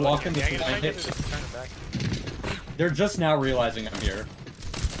 I'm gonna walk in this line. They're just now realizing I'm here.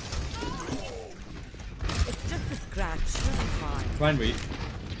 It's just a scratch. You'll be fine. Ryan weak.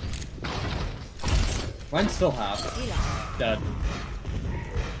 Ryan's still half. Dead.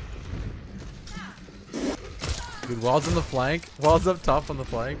 Dude, Wall's on the flank. Wall's up top on the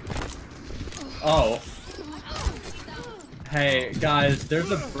flank. Oh. Hey, guys,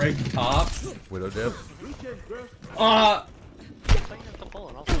 there's a break top. Widow dip.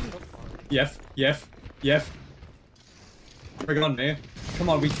 Yep. Bring it on me. Come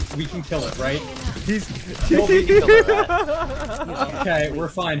on, we can kill it, right? He's kill me. Okay, we're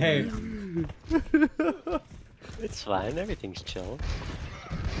fine. Hey. It's fine, everything's chill.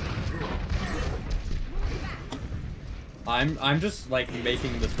 I'm just like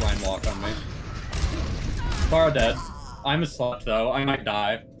making this Ryan walk on me. Far dead. I'm a slut though. I might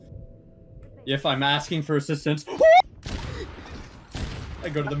die. If I'm asking for assistance, I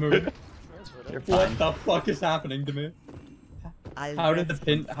go to the moon. What the fuck is happening to me? How did the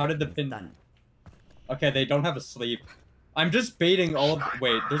pin? Okay, they don't have a sleep. I'm just baiting all of.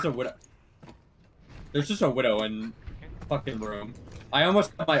 Wait, there's a widow. There's just a widow in fucking room. I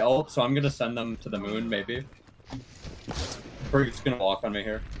almost got my ult, so I'm gonna send them to the moon, maybe. Brig's gonna walk on me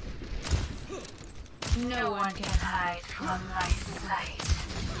here. No one can hide from my sight.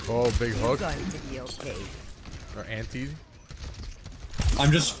 Oh, big hook. Going to be okay. Or anti.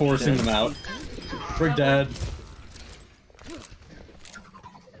 I'm just forcing them out. Brig dead.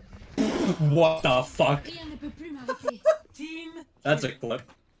 What the fuck? That's a clip.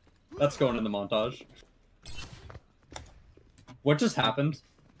 That's going in the montage. What just happened?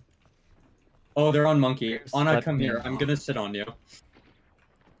 Oh, they're on monkey. Anna, come here. I'm gonna sit on you.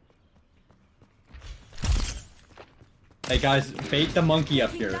 Hey guys, bait the monkey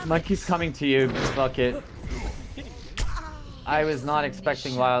up here. Monkey's coming to you. Fuck it. I was not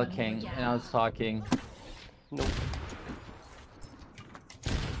expecting Wild King, and I was talking. Nope.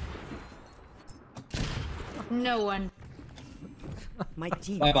 No one. My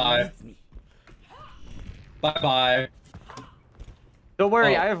team Bye-bye. needs me. Bye-bye. Don't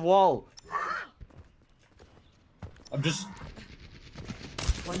worry, Oh. I have wall. I'm just...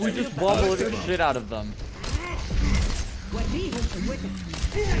 We just wobbled the shit out of them.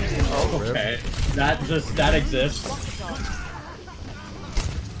 Okay, that exists.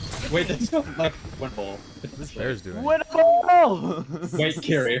 Wait, that's not like one hole. This bear's doing. What a hole! Wait,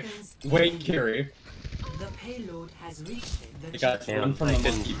 Kiri. Wait, Kiri. The payload has reached the I got one from the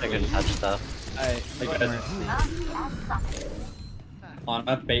monkey. I couldn't touch stuff. I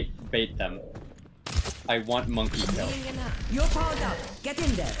Anna, bait them. I want monkey kill. You're powered up. Get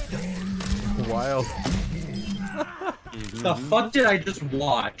in there. Wild. The fuck did I just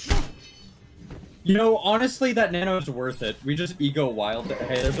watch? You know, honestly, that nano is worth it. We just ego wild.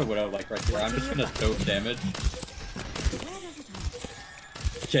 Hey, there's a widow like right here. I'm just gonna soak damage.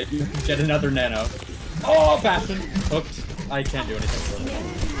 Get another nano. Oh, Bastion! Hooked. I can't do anything for it.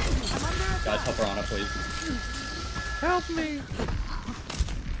 Guys, help her Anna, please. Help me!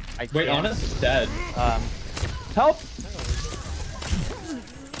 Wait, Anna's dead. Help!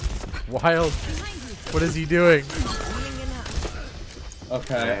 Wild. What is he doing?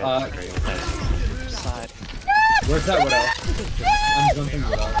 Okay, where's that widow? I'm jumping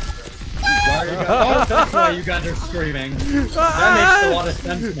widow. Why are you guys? Oh, that's why you guys are screaming. That makes a lot of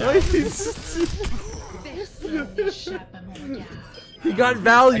sense now. He got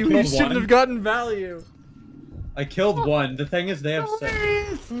value. He killed shouldn't one. have gotten value. I killed one. The thing is, they have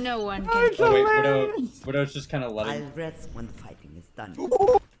six. No one can. Oh wait, Widow's just kind of letting. I'll rest when the fighting is done.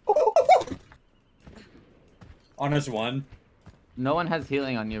 Anna's one. No one has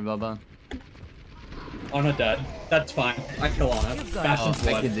healing on you, Bubba. Anna dead. That's fine. I kill Anna. Bastion's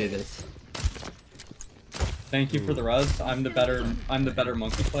I one. can do this. Thank you for the res. I'm the better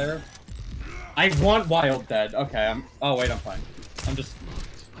monkey player. I want wild dead. Okay, oh wait, I'm fine. I'm just.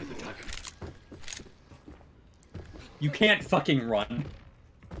 You can't fucking run.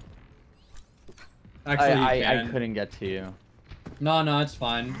 Actually, you can. I couldn't get to you. No, it's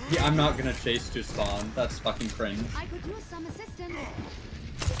fine. Yeah, I'm not gonna chase to spawn. That's fucking cringe. I could use some assistance.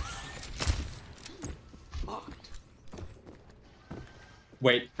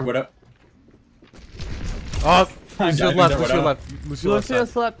 Wait, what up? Oh, I'm Lucio diving left. there, Lucio Widow. left. Lucio left. Lucio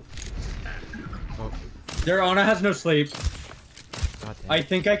side. slept. Their Anna has no sleep. God damn. I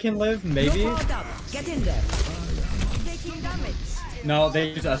think I can live, maybe? You're powered up. Get in there. Taking damage. No, they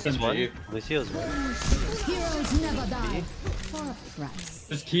use SMG. Lucio's one. Heroes never die. For a price.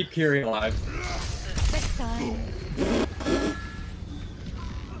 Just keep Kiri alive. Next time.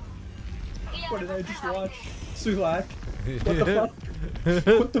 What did I just watch? Sulak. What the fuck?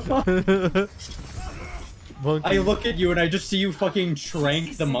 What the fuck? Monkey. I look at you and I just see you fucking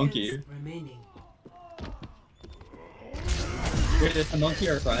trank the monkey. remaining. Wait, is the monkey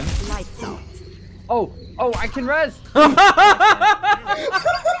our friend? Lights out. Oh, I can res! Where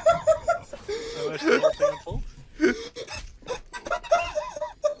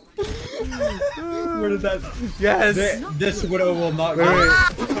did that? Yes. This widow will not. Wait. Oh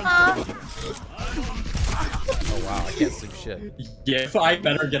wow, I can't sleep shit. Yeah, I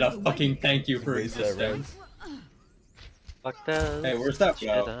better get a fucking thank you for existence. Fuck that. Hey, where's that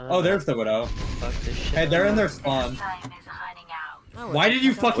widow? Oh, there's the widow. Fuck this shit. Hey, they're in their spawn. Why did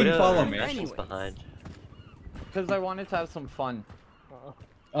you fucking Widow, follow me? Bastion's behind. Because I wanted to have some fun.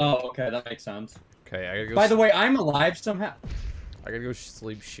 Oh, okay, that makes sense. Okay, I gotta go. By the way, I'm alive somehow. I gotta go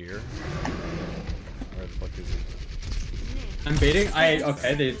sleep sheer. Where the fuck is he? I'm baiting.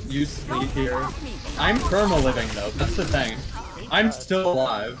 Okay, they use sleep here. I'm perma living though. That's the thing. I'm still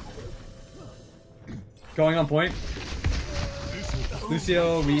alive. Going on point.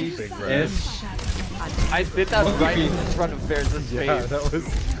 Lucio, we ish. I did that right in front of Bear's face. Yeah, that was.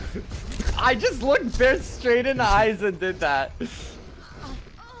 I just looked Bear straight in the eyes and did that. You're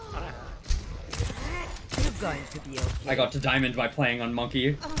going to be okay. I got to diamond by playing on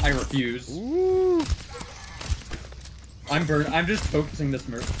monkey. I refuse. Ooh. I'm burned. I'm just focusing this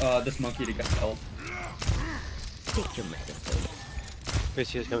monkey to get health. Take your medicine.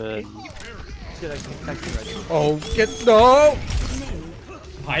 Lucio's coming in. Oh, get no!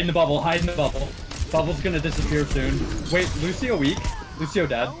 Hide in the bubble. Hide in the bubble. Bubble's gonna disappear soon. Wait, Lucio weak? Lucio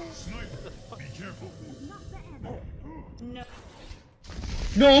dead?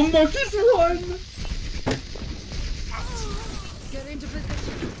 No, monkey's won!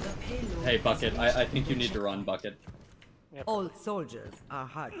 Hey, Bucket, I think you need to run, Bucket. All soldiers are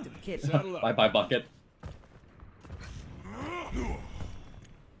hard to kill. Bye-bye, Bucket.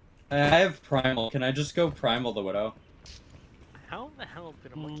 I have Primal. Can I just go Primal the Widow? How the hell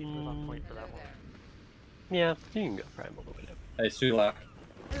did a monkey live on point for that long? Yeah, you can go Primal the Widow. Hey, Sulak.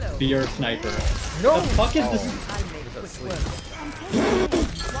 Be your sniper. No! The fuck is this? I'll make quick work.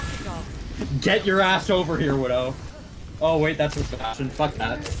 Get your ass over here, Widow. Oh wait, that's a Bastion. Fuck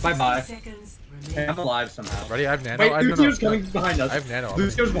that. Bye bye. Hey, I'm alive somehow. Ready? I have nano. Wait, I have Lucio's nano. coming behind us. I have nano.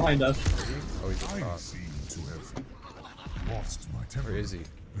 Lucio's behind us. Oh, he's just crossed. Where is he?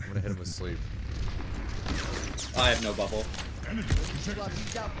 I'm gonna hit him with sleep. I have no bubble.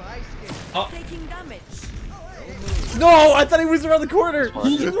 Oh. Taking damage. No, I thought he was around the corner.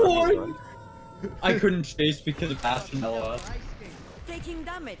 I couldn't chase because of Bastion LOS. Taking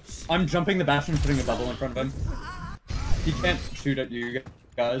damage. I'm jumping the Bastion, putting a bubble in front of him. He can't shoot at you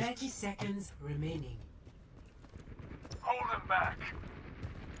guys. 30 seconds remaining. Hold him back.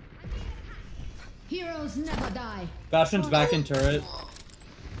 Heroes never die. Bastion's back in turret.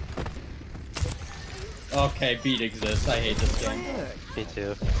 Okay, beat exists. I hate this game. Me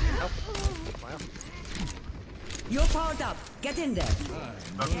too. You're powered up. Get in there.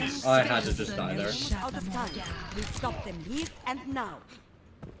 I had to just die there. Out of time. We'll stop them here and now.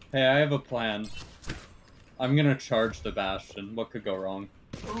 Hey, I have a plan. I'm gonna charge the Bastion. What could go wrong?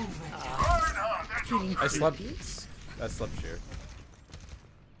 I slept. I slept here.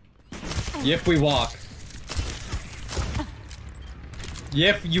 If we walk.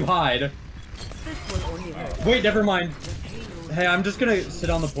 If you hide. Wait, never mind. Hey, I'm just gonna sit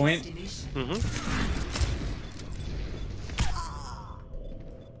on the point.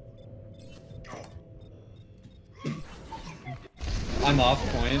 I'm off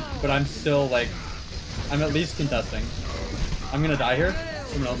point, but I'm still like, I'm at least contesting. I'm gonna die here.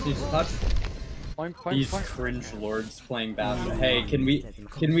 Someone else needs to touch. These cringe lords playing Bastion. Hey, can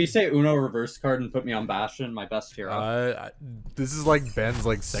we say Uno reverse card and put me on Bastion, my best hero? This is like Ben's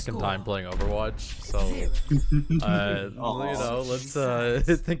like second time playing Overwatch, so you know,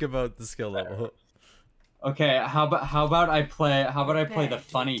 let's think about the skill level. Okay, how about I play the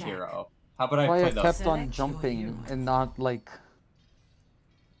funny hero? How about I Why play I the kept on jumping and not like.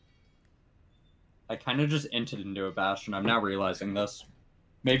 I kind of just entered into a Bastion. I'm now realizing this.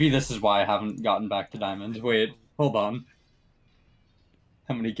 Maybe this is why I haven't gotten back to Diamond. Wait, hold on.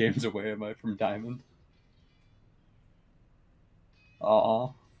 How many games away am I from Diamond?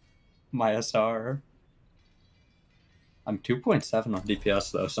 Aw. My SR. I'm 2.7 on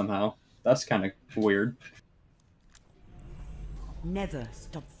DPS though, somehow. That's kind of weird. Never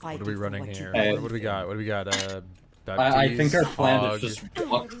stop fighting. What are we running here? Hey. What do we got? What do we got? I think our plan Hog, is just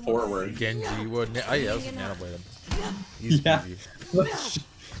walk forward. Genji would. Oh yeah, let's nanoblade him. Easy Yeah. peasy.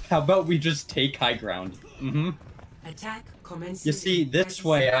 How about we just take high ground? Attack commences. You see, this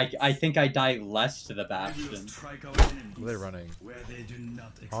way, I think I die less to the Bastion. What are they running?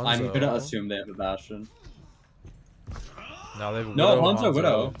 I'm Hanzo. gonna assume they have a Bastion. No, they have No, Widow, Hanzo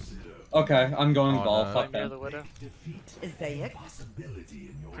Widow. Okay, I'm going Oh, ball. no. Fuck them. Is that it?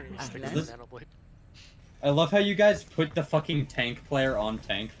 This- I love how you guys put the fucking tank player on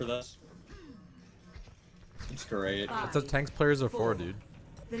tank for this. It's great. That's what tanks players are for, dude.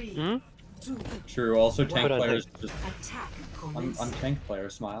 True. Also, tank What on players. tank? Just, I'm tank player.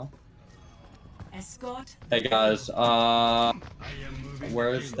 Smile. Escort. Hey guys.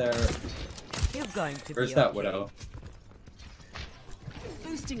 Where's their? You're going to Where's be that okay. Widow?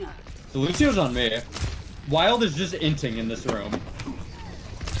 Boosting up. The Lucio's on me. Wild is just inting in this room.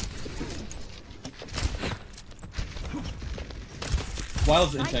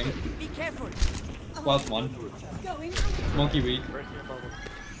 Wild's inting. Be careful. Wild's one. Going. Monkey weak.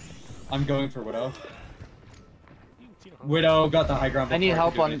 I'm going for Widow. Widow got the high ground. I need before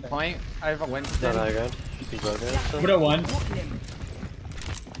help could do on anything. point. I have a Winston. Not high ground. He's low ground, so. Widow won.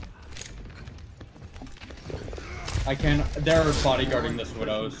 I can. They're bodyguarding this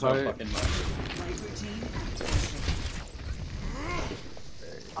Widow so Sorry. fucking much.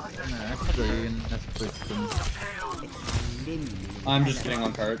 I'm just getting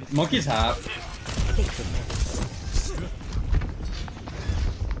on card. Monkey's half.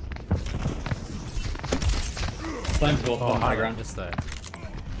 Slam's both on high ground. Just that.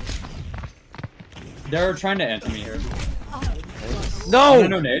 They're trying to enter me here. No!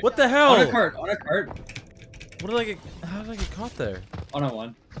 No, Nate. What the hell? On a cart. On a cart. What did I get? How did I get caught there? On a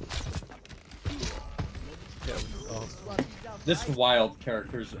one. Yeah, oh. This wild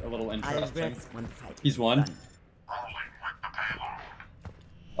character's a little interesting. He's one.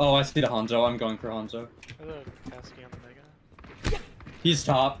 Oh, I see the Hanzo. I'm going for Hanzo. He's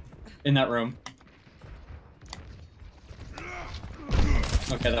top in that room.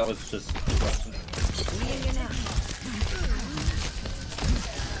 Okay, that was just a question.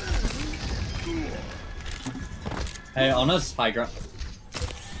 Hey, on us, high ground.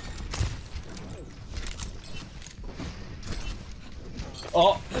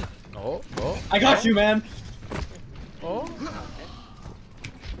 Oh! Oh, oh. I got you, man! Oh.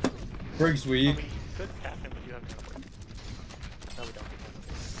 Briggs weak.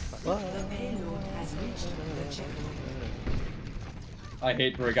 I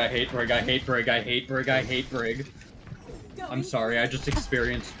hate Brig, I hate Brig, I hate Brig, I hate Brig, I hate Brig. I'm sorry, I just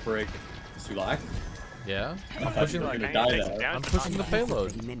experienced Brig. Sulak? Yeah? I thought you were gonna die there. I'm pushing the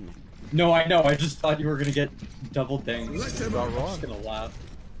payload. No, I know, I just thought you were gonna get double dinged. Got wrong. I'm just gonna laugh.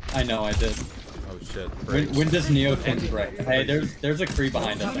 I know, I did. Oh shit. When does Neo King's break? Hey, there's a Kree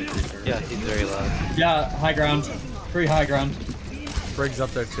behind us, I'm pretty sure. Yeah, he's very loud. Yeah, high ground. Kree high ground. Brig's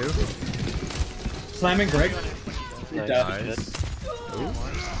up there too. Slamming Brig. Nice. Dead. Nice.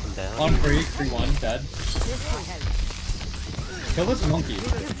 On Kree, Kree 1, dead. Kill this monkey.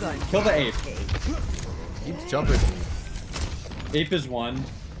 Kill the ape. Keeps jumping. Ape is 1.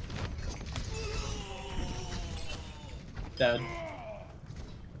 Dead.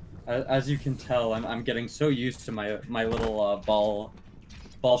 As you can tell, I'm getting so used to my little ball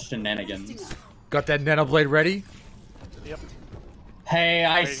shenanigans. Got that nanoblade ready? Yep. Hey,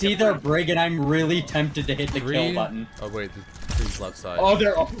 I see their Brig and I'm really tempted to hit the kill Three. button. Oh wait, the Kree's left side. Oh,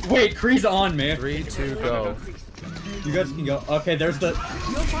 wait, Kree's on me. 3, 2, go. You guys can go. Okay, there's their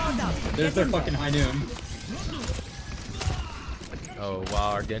fucking high noon. Oh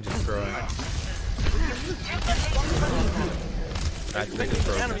wow, our Genji's throwing. I think it's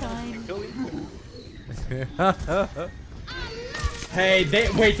broken. Hey,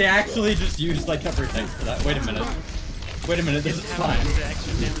 they actually just used like everything for that. Wait a minute. Wait a minute, this is fine.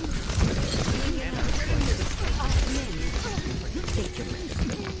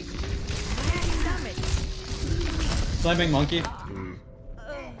 Slamming monkey.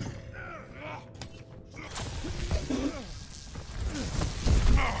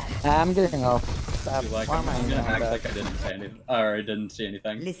 I'm getting off. I'm gonna act like I didn't say anything. Or I didn't see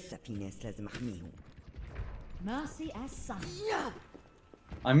anything. لسه في ناس لازم احميهم. Mercy as sun.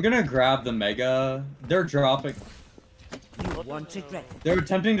 I'm gonna grab the mega. They're dropping. You won't regret it. They're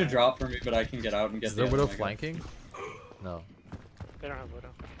attempting to drop for me, but I can get out and get Is the there other Widow mega. flanking? No. They don't have Widow.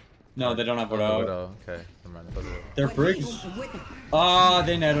 No, they don't have Oh, Widow. no Widow. Okay, never mind. I thought they were- They're Briggs. Ah,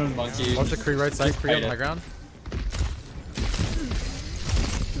 they netted monkey. Watch the Kree right side, Kree on Fight high it. ground.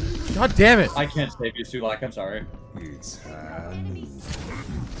 God damn it! I can't save you, Sulak, I'm sorry.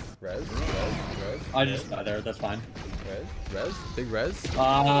 Res. I just died there, that's fine. Res. Big res.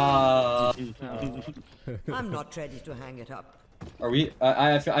 I'm not ready to hang it up. Are we?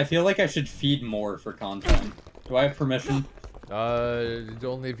 I feel like I should feed more for content. Do I have permission?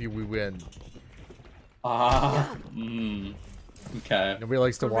 Only if we win. Okay. Nobody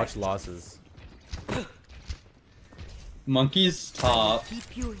likes to watch losses. Monkey's top.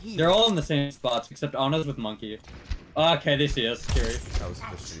 They're all in the same spots except Anna's with monkey. Okay, they see us. Scary. That was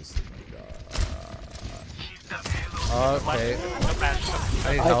vicious. Okay.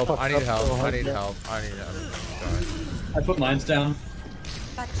 I need help. I need help. I need help. I need help. I put mines down.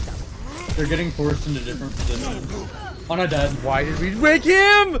 They're getting forced into different positions. Anna dead. Why did we wake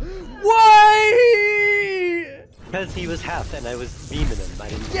him? Why? Because he was half and I was beaming him. I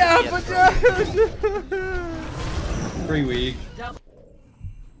didn't Yeah, get but Pretty weak.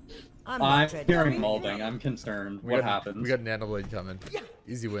 I'm I'm not ready. hearing molding. I'm concerned. What happens? We got nanoblade coming.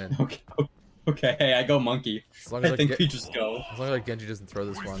 Easy win. Okay. Okay. Hey, I go monkey. As long as I think we just go. As long as like Genji doesn't throw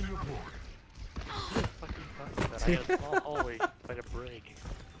this one. I had a small hallway by the Brig.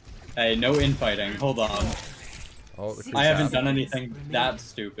 Hey, no infighting. Hold on. Oh, the I haven't done anything that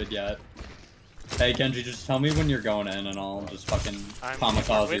stupid yet. Hey, Genji, just tell me when you're going in and I'll just fucking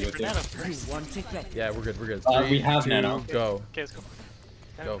kamikaze with you. You won't regret it. Yeah, we're good. We're good. We have 2, nano. Go. Okay, let's go.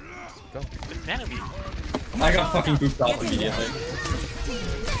 Go. Go. With nano beam. I got fucking booped off immediately.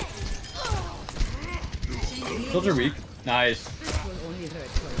 Soldier weak. Nice.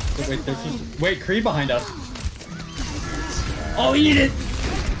 Wait, there's just... Wait, Kree behind us. Oh, eat it!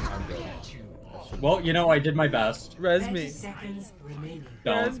 Well, you know, I did my best. Res me. Seconds remaining.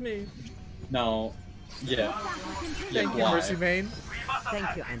 Don't. Res me. No. Yeah. Thank you, why? Mercy Main.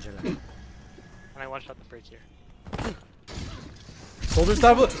 Thank you, Angela. And I one-shot the Brig here. Soldier,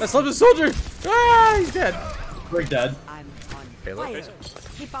 stop! I slapped a soldier! Ah, he's dead. We're dead. I'm on Payload. fire.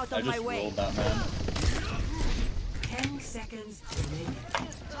 Keep out I of my just way. rolled that man. 10 seconds remaining.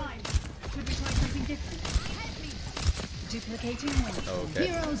 Time. Should we try something different? Duplicating win. Okay.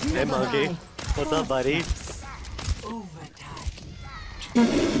 Heroes Hey, never monkey. die. What's up, buddy?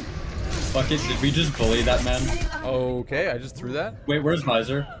 Overtime. Fuck it, did we just bully that man? Okay, I just threw that. Wait, where's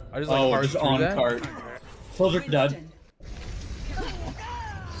Visor? I just like oh, parsed just through on that. cart. Soldier dead.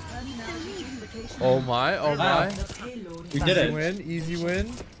 Oh my, oh Wow. my. We did Easy it. win, easy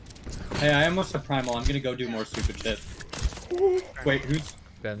win. Hey, I almost have primal. I'm gonna go do more stupid shit. Wait, who's...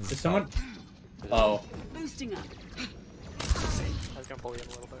 Ben's Is someone... Oh. Boosting up. was gonna bully him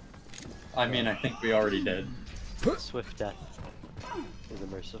a little bit. I mean, I think we already did. Swift death. Is a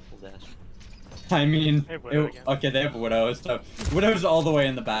merciful death. I mean, Hey, Widow again. okay, they have Widow, so Widow's all the way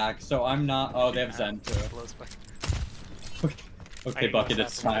in the back, so I'm not. Oh, they have Zen too. Okay, Bucket,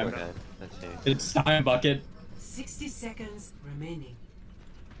 it's time. Okay, let's see. It's time, Bucket. 60 seconds remaining.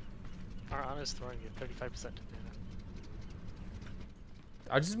 Our Ana's throwing you 35% to data.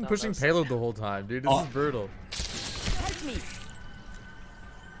 I've just been No, pushing that's- payload the whole time, dude. This is brutal. Help me.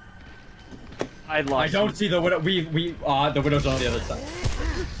 I lost. I don't see the Widow. The Widow's on the other side.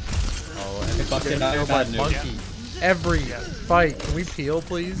 Oh, Okay, Bucket, I have bad news. monkey. Every fight. Can we peel,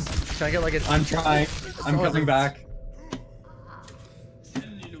 please? Can I get like a... I'm trying. I'm coming back. 30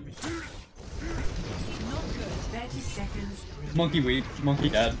 seconds. Monkey weak. Monkey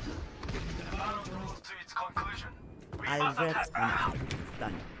dead. I'll rest when it's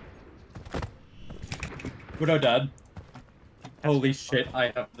done. Widow dead. Holy shit!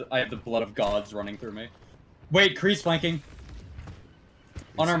 I have the blood of gods running through me. Wait, Kreese flanking.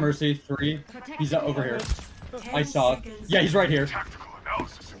 On our mercy, 3. He's over here. I saw. Yeah, he's right here. Tactical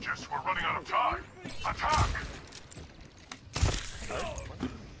analysis suggests we're running out of time. Attack!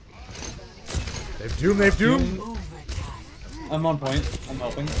 They've doomed, they've doomed! I'm on point. I'm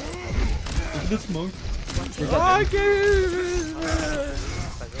helping. Look at this monk. I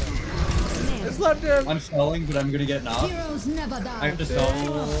It's left him! I'm stalling, but I'm gonna get knocked. Heroes never die. I have to stall.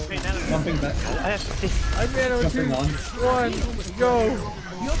 Jumping back. I ran on Jumping 2, on. 1, go!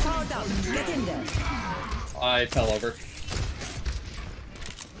 You're powered up. Get in there. I fell over.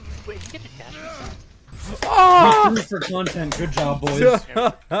 Wait, you get a dash? Oh! We threw for content. Good job, boys.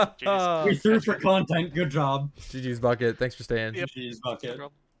 We threw for content. Good job. GG's Bucket. Thanks for staying. GG's Bucket.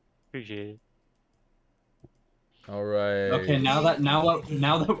 Appreciate it. Alright. Okay, now that oh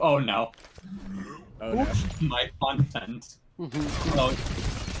no. Oh no. My content. Oh,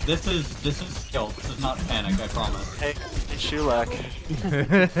 this is skill. This is not panic, I promise. Hey, Shulak.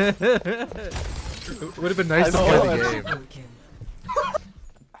 Would have been nice to play the game.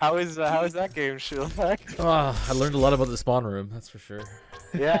 How is that game, Shulak? I learned a lot about the spawn room, that's for sure.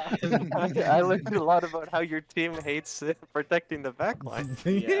 Yeah, I learned a lot about how your team hates protecting the backline.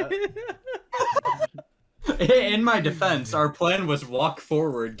 In my defense, our plan was walk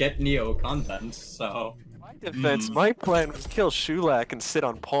forward, get Neo content, so... My defense, my plan was kill Shulak and sit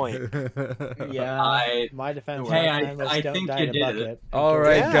on point. Yeah, my defense. Hey, was I don't think die you in a did bucket. it.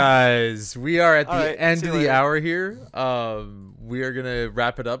 Alright guys, we are at the Alright, end see of you the later. hour here. We are gonna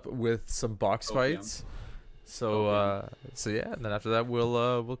wrap it up with some box fights. So so yeah, and then after that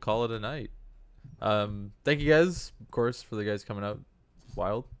we'll call it a night. Thank you guys, of course, for the guys coming out.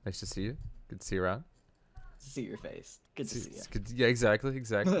 Wild, nice to see you. Good to see you around. See your face. Good to see you. Yeah, exactly. Good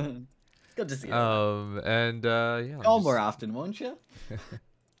to see you. And yeah. Call more often, won't you?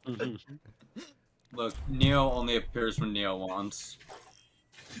 Look, Neo only appears when Neo wants.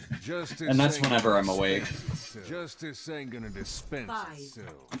 Justice And that's ain't whenever I'm gonna awake. dispense itself. Justice ain't gonna dispense 5,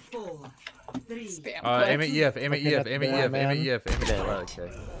 itself. 4, 3. Aim at EF, aim at EF, aim at EF, aim at EF, aim at EF.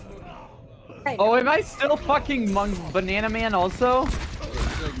 Okay. Oh, am I still fucking Banana Man also?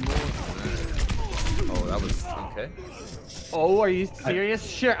 Oh, that was okay. Oh, are you serious?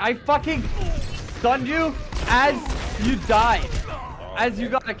 Sure, I fucking stunned you as you died. As you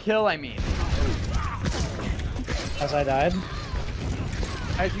got a kill, I mean. As I died?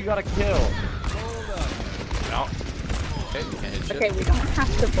 As you got a kill. No. Okay, you can't hit shit. Okay, we don't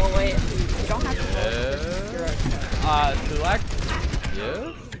have to bully. We don't have to Sulak?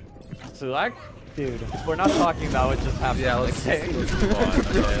 Yeah? Sulak? Dude. We're not talking about what just happened. Yeah, let's okay. move on.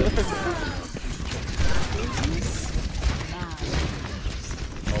 Okay.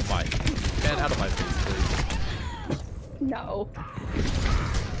 Oh my. Man, out of my face, please. No.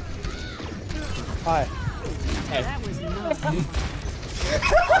 Hi. Hey. That was not. Oh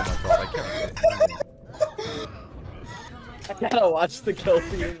my god, I can't. I gotta watch the kill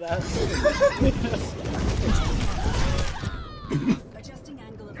feed of that. Adjusting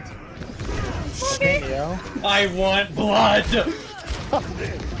angle of attack. Neo. I want blood!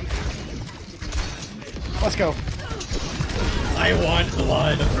 Let's go. I want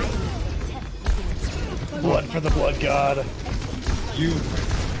blood! Blood for the blood god. You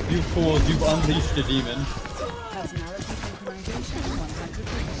fools, you've unleashed a demon. Personality synchronization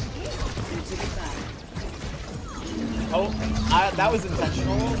 100%. Oh, that was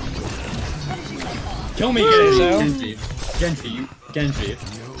intentional. Kill me, Genji! Genji.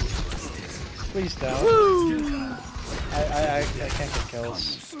 Please don't. I can't get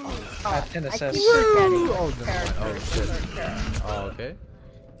kills. I have 10 assists. Oh shit. Oh, okay.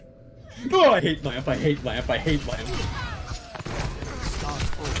 Oh, I hate lamp, I hate lamp, I hate lamp.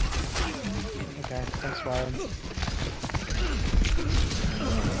 Okay, thanks, Wyland.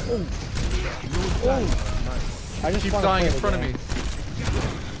 I just Keep wanna dying play in the front of game. me.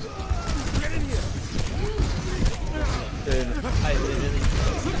 Dude, I literally...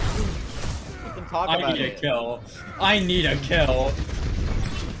 We can talk about I need it. a kill. I need a kill.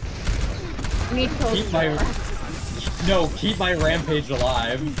 I need kills. Keep my... No, keep my rampage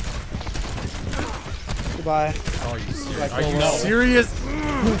alive. Goodbye. Oh, you serious? Like, Are you no. serious?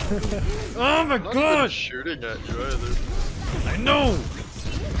 Oh my I'm not god! even shooting at you either. I know!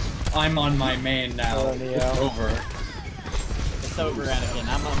 I'm on my main now. Oh, It's yeah. over. It's over, Anakin.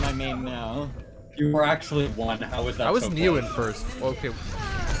 I'm on my main now. You were actually one. How was that I was so Neo in close? first. Okay.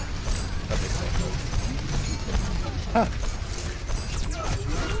 That makes sense.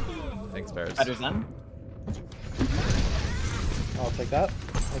 Thanks, Bears. Better than? I'll take that.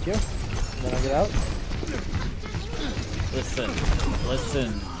 Thank you. And then I'll get out. Listen,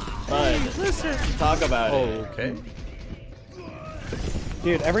 bud. Listen. Talk about it. Okay.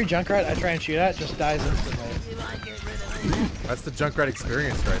 Dude, every Junkrat I try and shoot at just dies instantly. That's the Junkrat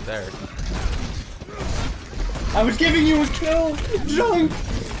experience right there. I was giving you a kill, Junk.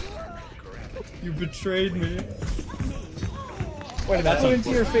 You betrayed me. Wait a minute. I went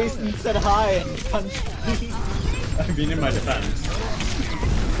into your face and said hi and punched me. I mean, in my defense.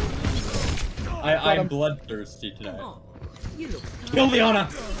 I'm bloodthirsty today. Kill Leona!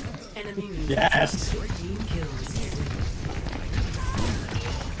 Yes!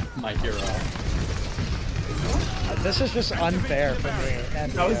 My hero. This is just unfair for me.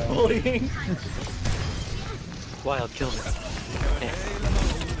 And I was bullying. Wild killed it.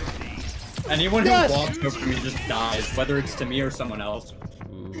 Anyone who Yes! walks over to me just dies, whether it's to me or someone else.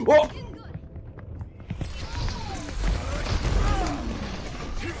 Oh!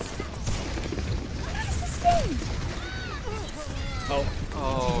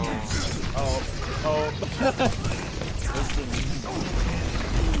 Oh.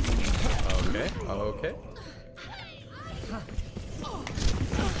 Okay. Okay.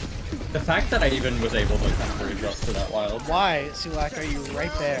 The fact that I even was able to kind of readjust to that wild. Why, Sulak, are you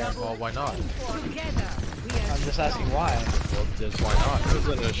right there? Well, why not? I'm just asking why. Well, just why not? It was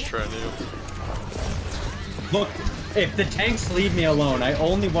an ish trying to. Look, if the tanks leave me alone, I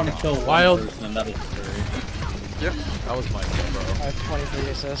only want to kill one Wild. person, and that is Fury. Yep. That was my kill, bro. I have 23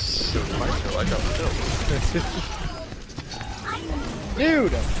 assists. It was my kill. I got killed.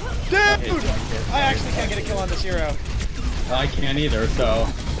 Dude! I actually can't get a kill on this hero. I can't either, so...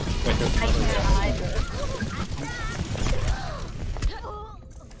 Wait, there's another one.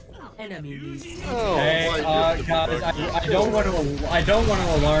 Oh, Hey, guys, I don't want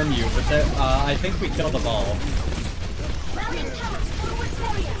to alarm you, but I think we killed the ball.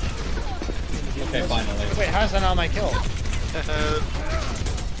 Okay, finally. Wait, how's that not my kill?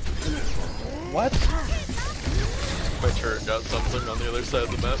 What? My turret got something on the other side of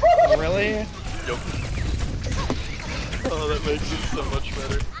the map. Really? Yup. Oh, that makes it so much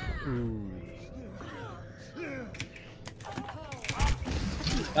better.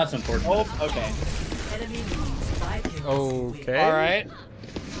 That's unfortunate. Oh, okay. Okay. Alright.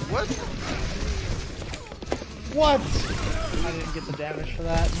 What? What? I didn't get the damage for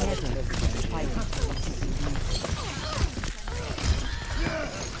that.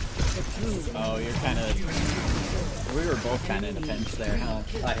 Oh, you're kind of... We were both kind of in a pinch there, huh?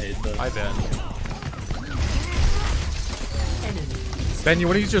 I hate this. Hi, Ben. Ben, you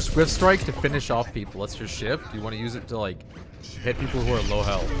want to use your Swift Strike to finish off people. That's your shift. You want to use it to, like, hit people who are low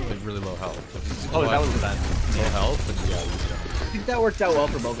health. Like, really low health. Oh, that was bad. Low health, and yeah, use I think that worked out well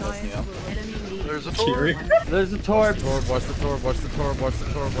for both of us, Neo. There's a Cheery. torp. There's a torp. Torb, watch the Torb, watch the Torb, watch the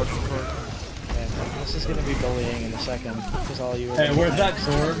Torb, watch the Torb. Man, this is gonna be bullying in a second, because all you... Hey, where's that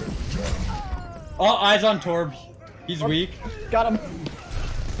Torb? Oh, eyes on Torb. He's weak. Got him.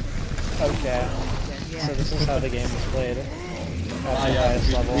 Okay. So this is how the game is played. At the Yeah,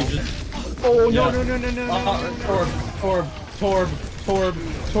 highest level. we just... Oh, no, Yeah. no. Torb.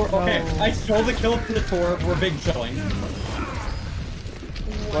 Okay, I stole the kill for the Torb. We're big chilling.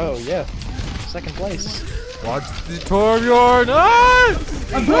 Whoa, yeah. Second place. Watch the Torbjorn! Ah!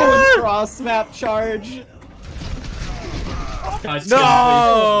 I'm going cross map charge. Guys, No!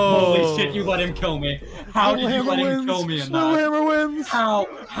 Holy shit, you let him kill me. How did you let him kill me in that? Hammer wins! How?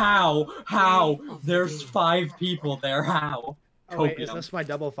 There's 5 people there, how? Oh, wait, is this my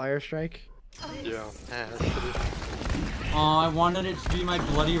double fire strike? Yeah. Oh, I wanted it to be my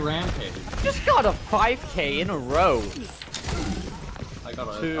bloody rampage. Just got a 5k in a row. I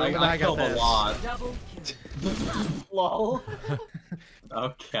I killed got a this. lot. Lol.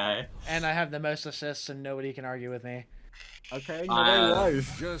 Okay. And I have the most assists and nobody can argue with me. Okay, nobody was.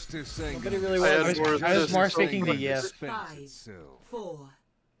 Justice ain't Nobody gonna really was. I was more speaking to yes. dispense 5, itself. 4,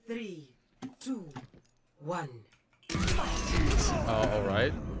 3, 2, 1. Oh,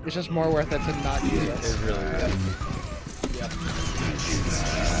 alright. It's just more worth it to not use It's this. really good. Yep.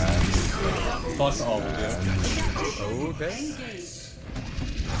 Fuck all of you. Okay.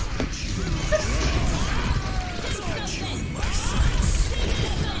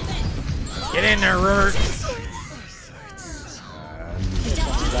 Get in there, Rurt!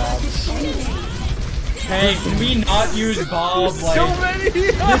 Hey, can we not use Bob? Like, So many!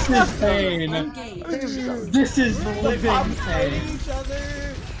 this is pain. This is living pain.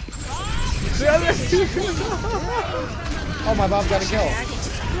 Oh, my Bob got a kill.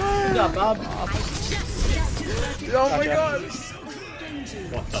 What's up, Bob? Oh my god!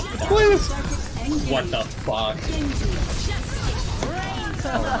 What the fuck? Please! What the fuck?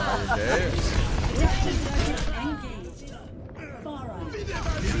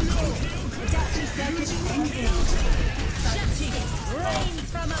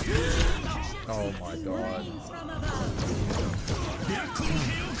 Oh my god.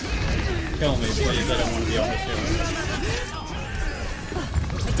 Kill me, please. I don't want to be on this show.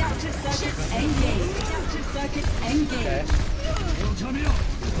 Adaptive circuits engaged. Adaptive circuits engaged.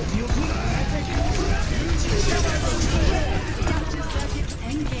 Adaptive circuits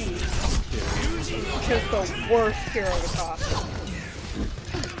engaged. Just the worst hero to talk.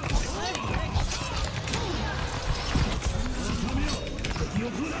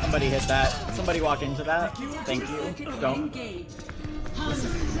 Somebody hit that. Somebody walk into that. Thank you. Don't.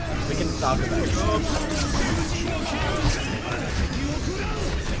 We can talk about it.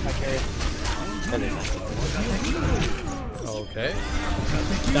 I carried. Okay.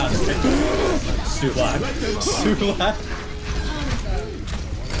 That's it. Sulak. Sulak.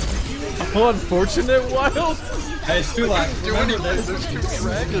 Oh, unfortunate, Wild! Hey, Sulak, remember this. There's 2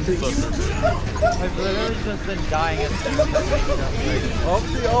 dragons up there. I've literally just been dying at Oh,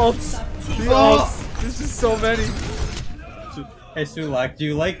 the ults! The ults! This is so many! Hey, Sulak, do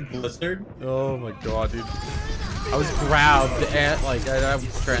you like Blizzard? Oh my god, dude. I was grabbed and, like, I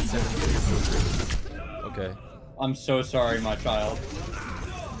was transcended. Okay. I'm so sorry, my child.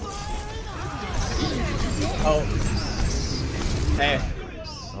 Oh. Hey.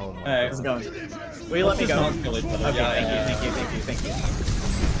 Oh my Hey. How's it going? Will you let me go? Let's just not kill each other. Okay, Yeah, thank you.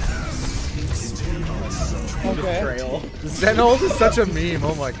 Okay. Betrayal. The Zen ult is such a meme,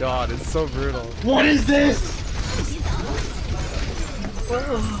 oh my god, it's so brutal. What is this?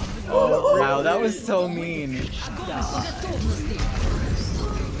 Oh, wow, that was so mean.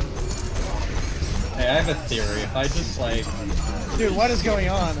 Hey, I have a theory. If I just, like... Dude, what is going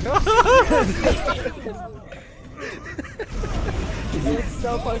on? It was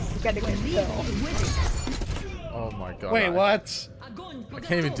so close to getting a kill. Oh my god. Wait, what? I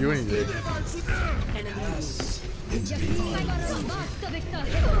can't even do anything.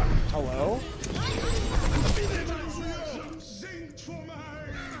 Hello?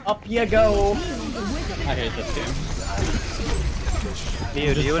 Up you go. I hate this game.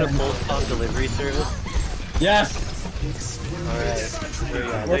 Neo, do you want a full-time delivery service? Yes! Alright, there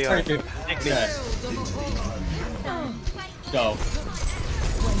you are. We're There you are. pretty good. Okay. Go.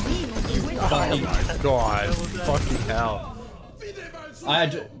 You fucking... God, fucking hell.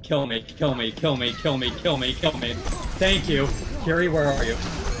 Kill me, kill me, kill me, kill me, kill me, kill me. Thank you. Kiri, where are you?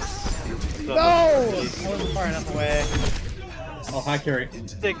 No! I wasn't far enough away. Oh, hi, Kiri.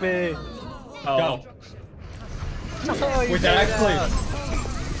 Take me! Go. Oh, Wait, that actually...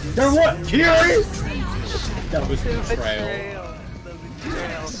 There what? Kiri? That was betrayal.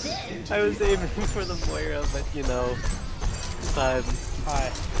 I was aiming for the Moira, but you know... Time.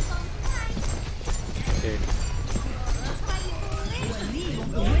 Hi. Okay.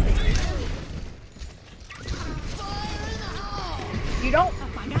 You don't.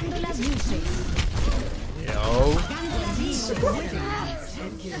 Yo.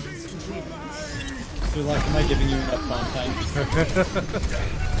 So, like, am I giving you enough content?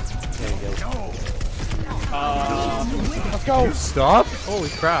 There you go. Let's go! You stop? Holy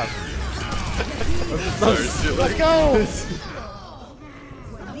crap. Let's go!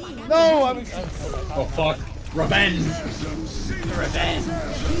 No! I'm... Oh, fuck. Revenge! Revenge!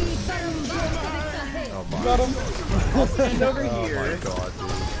 Oh my Got him! Stand over Oh here. my god,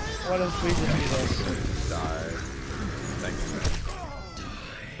 dude. What if we just do this? Die. Thanks, man.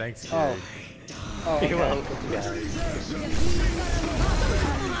 Thanks, Kiri. Oh. Oh, okay. You're welcome, guys.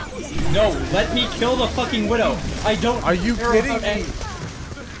 No, let me kill the fucking widow! I don't Are you care kidding about me?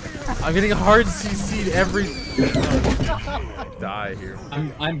 I'm getting hard CC'd every Die here.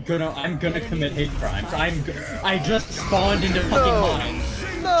 I'm gonna commit hate crimes. I just spawned into fucking mines.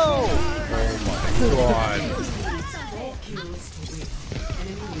 No! Oh my god.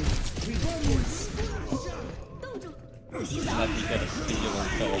 Let me get a singular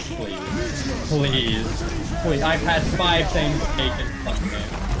kill, please. Please. I've had 5 things taken from me.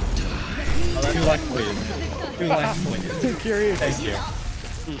 2 life, please. 2 life, please. Curious. Thank you.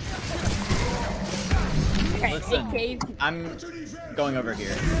 Listen, I'm going over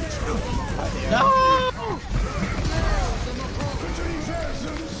here. No!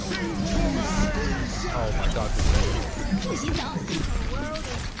 Oh my god.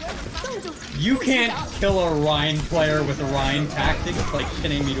 You can't kill a Rhine player with a Rhine tactic like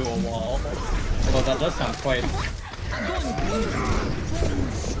pinning me to a wall. Although that does sound quite...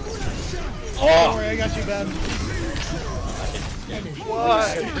 Oh! Don't worry, I got you, Ben. Why?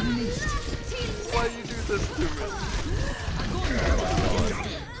 Why you do this to me?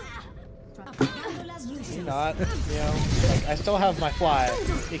 You're not, you know, like, I still have my fly.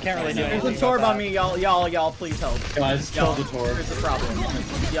 You can't really do anything. There's a Torb on me, y'all, please help. Guys, kill the Torb. Here's the problem.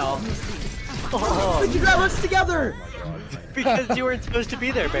 Y'all. Oh, you got us together! Because you weren't supposed to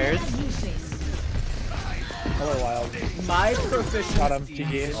be there, Bears. Hello, Wild. My proficiency. Got him,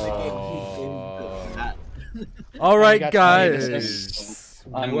 GG. Alright, guys.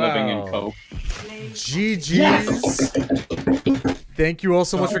 I'm living in cope. GG's. Yes! Thank you all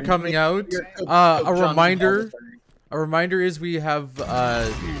so much for coming out. A reminder is we have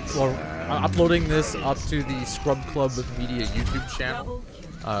uploading this up to the Scrub Club Media YouTube channel.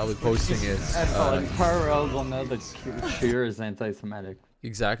 I'll be posting it. Entire world will know that cheer is anti-Semitic.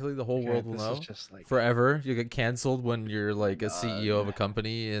 Exactly, the whole world will know. Like... Forever. You get canceled when you're like a CEO of a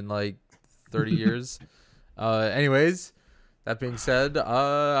company in like 30 years. Anyways, that being said,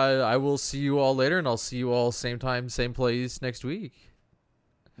 I will see you all later, and I'll see you all same time, same place next week.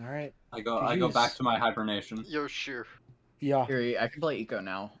 All right. I go back to my hibernation. Yo, sure. Yeah. Here, I can play Eco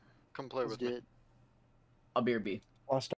now. Come play with me. I'll be your B. Lost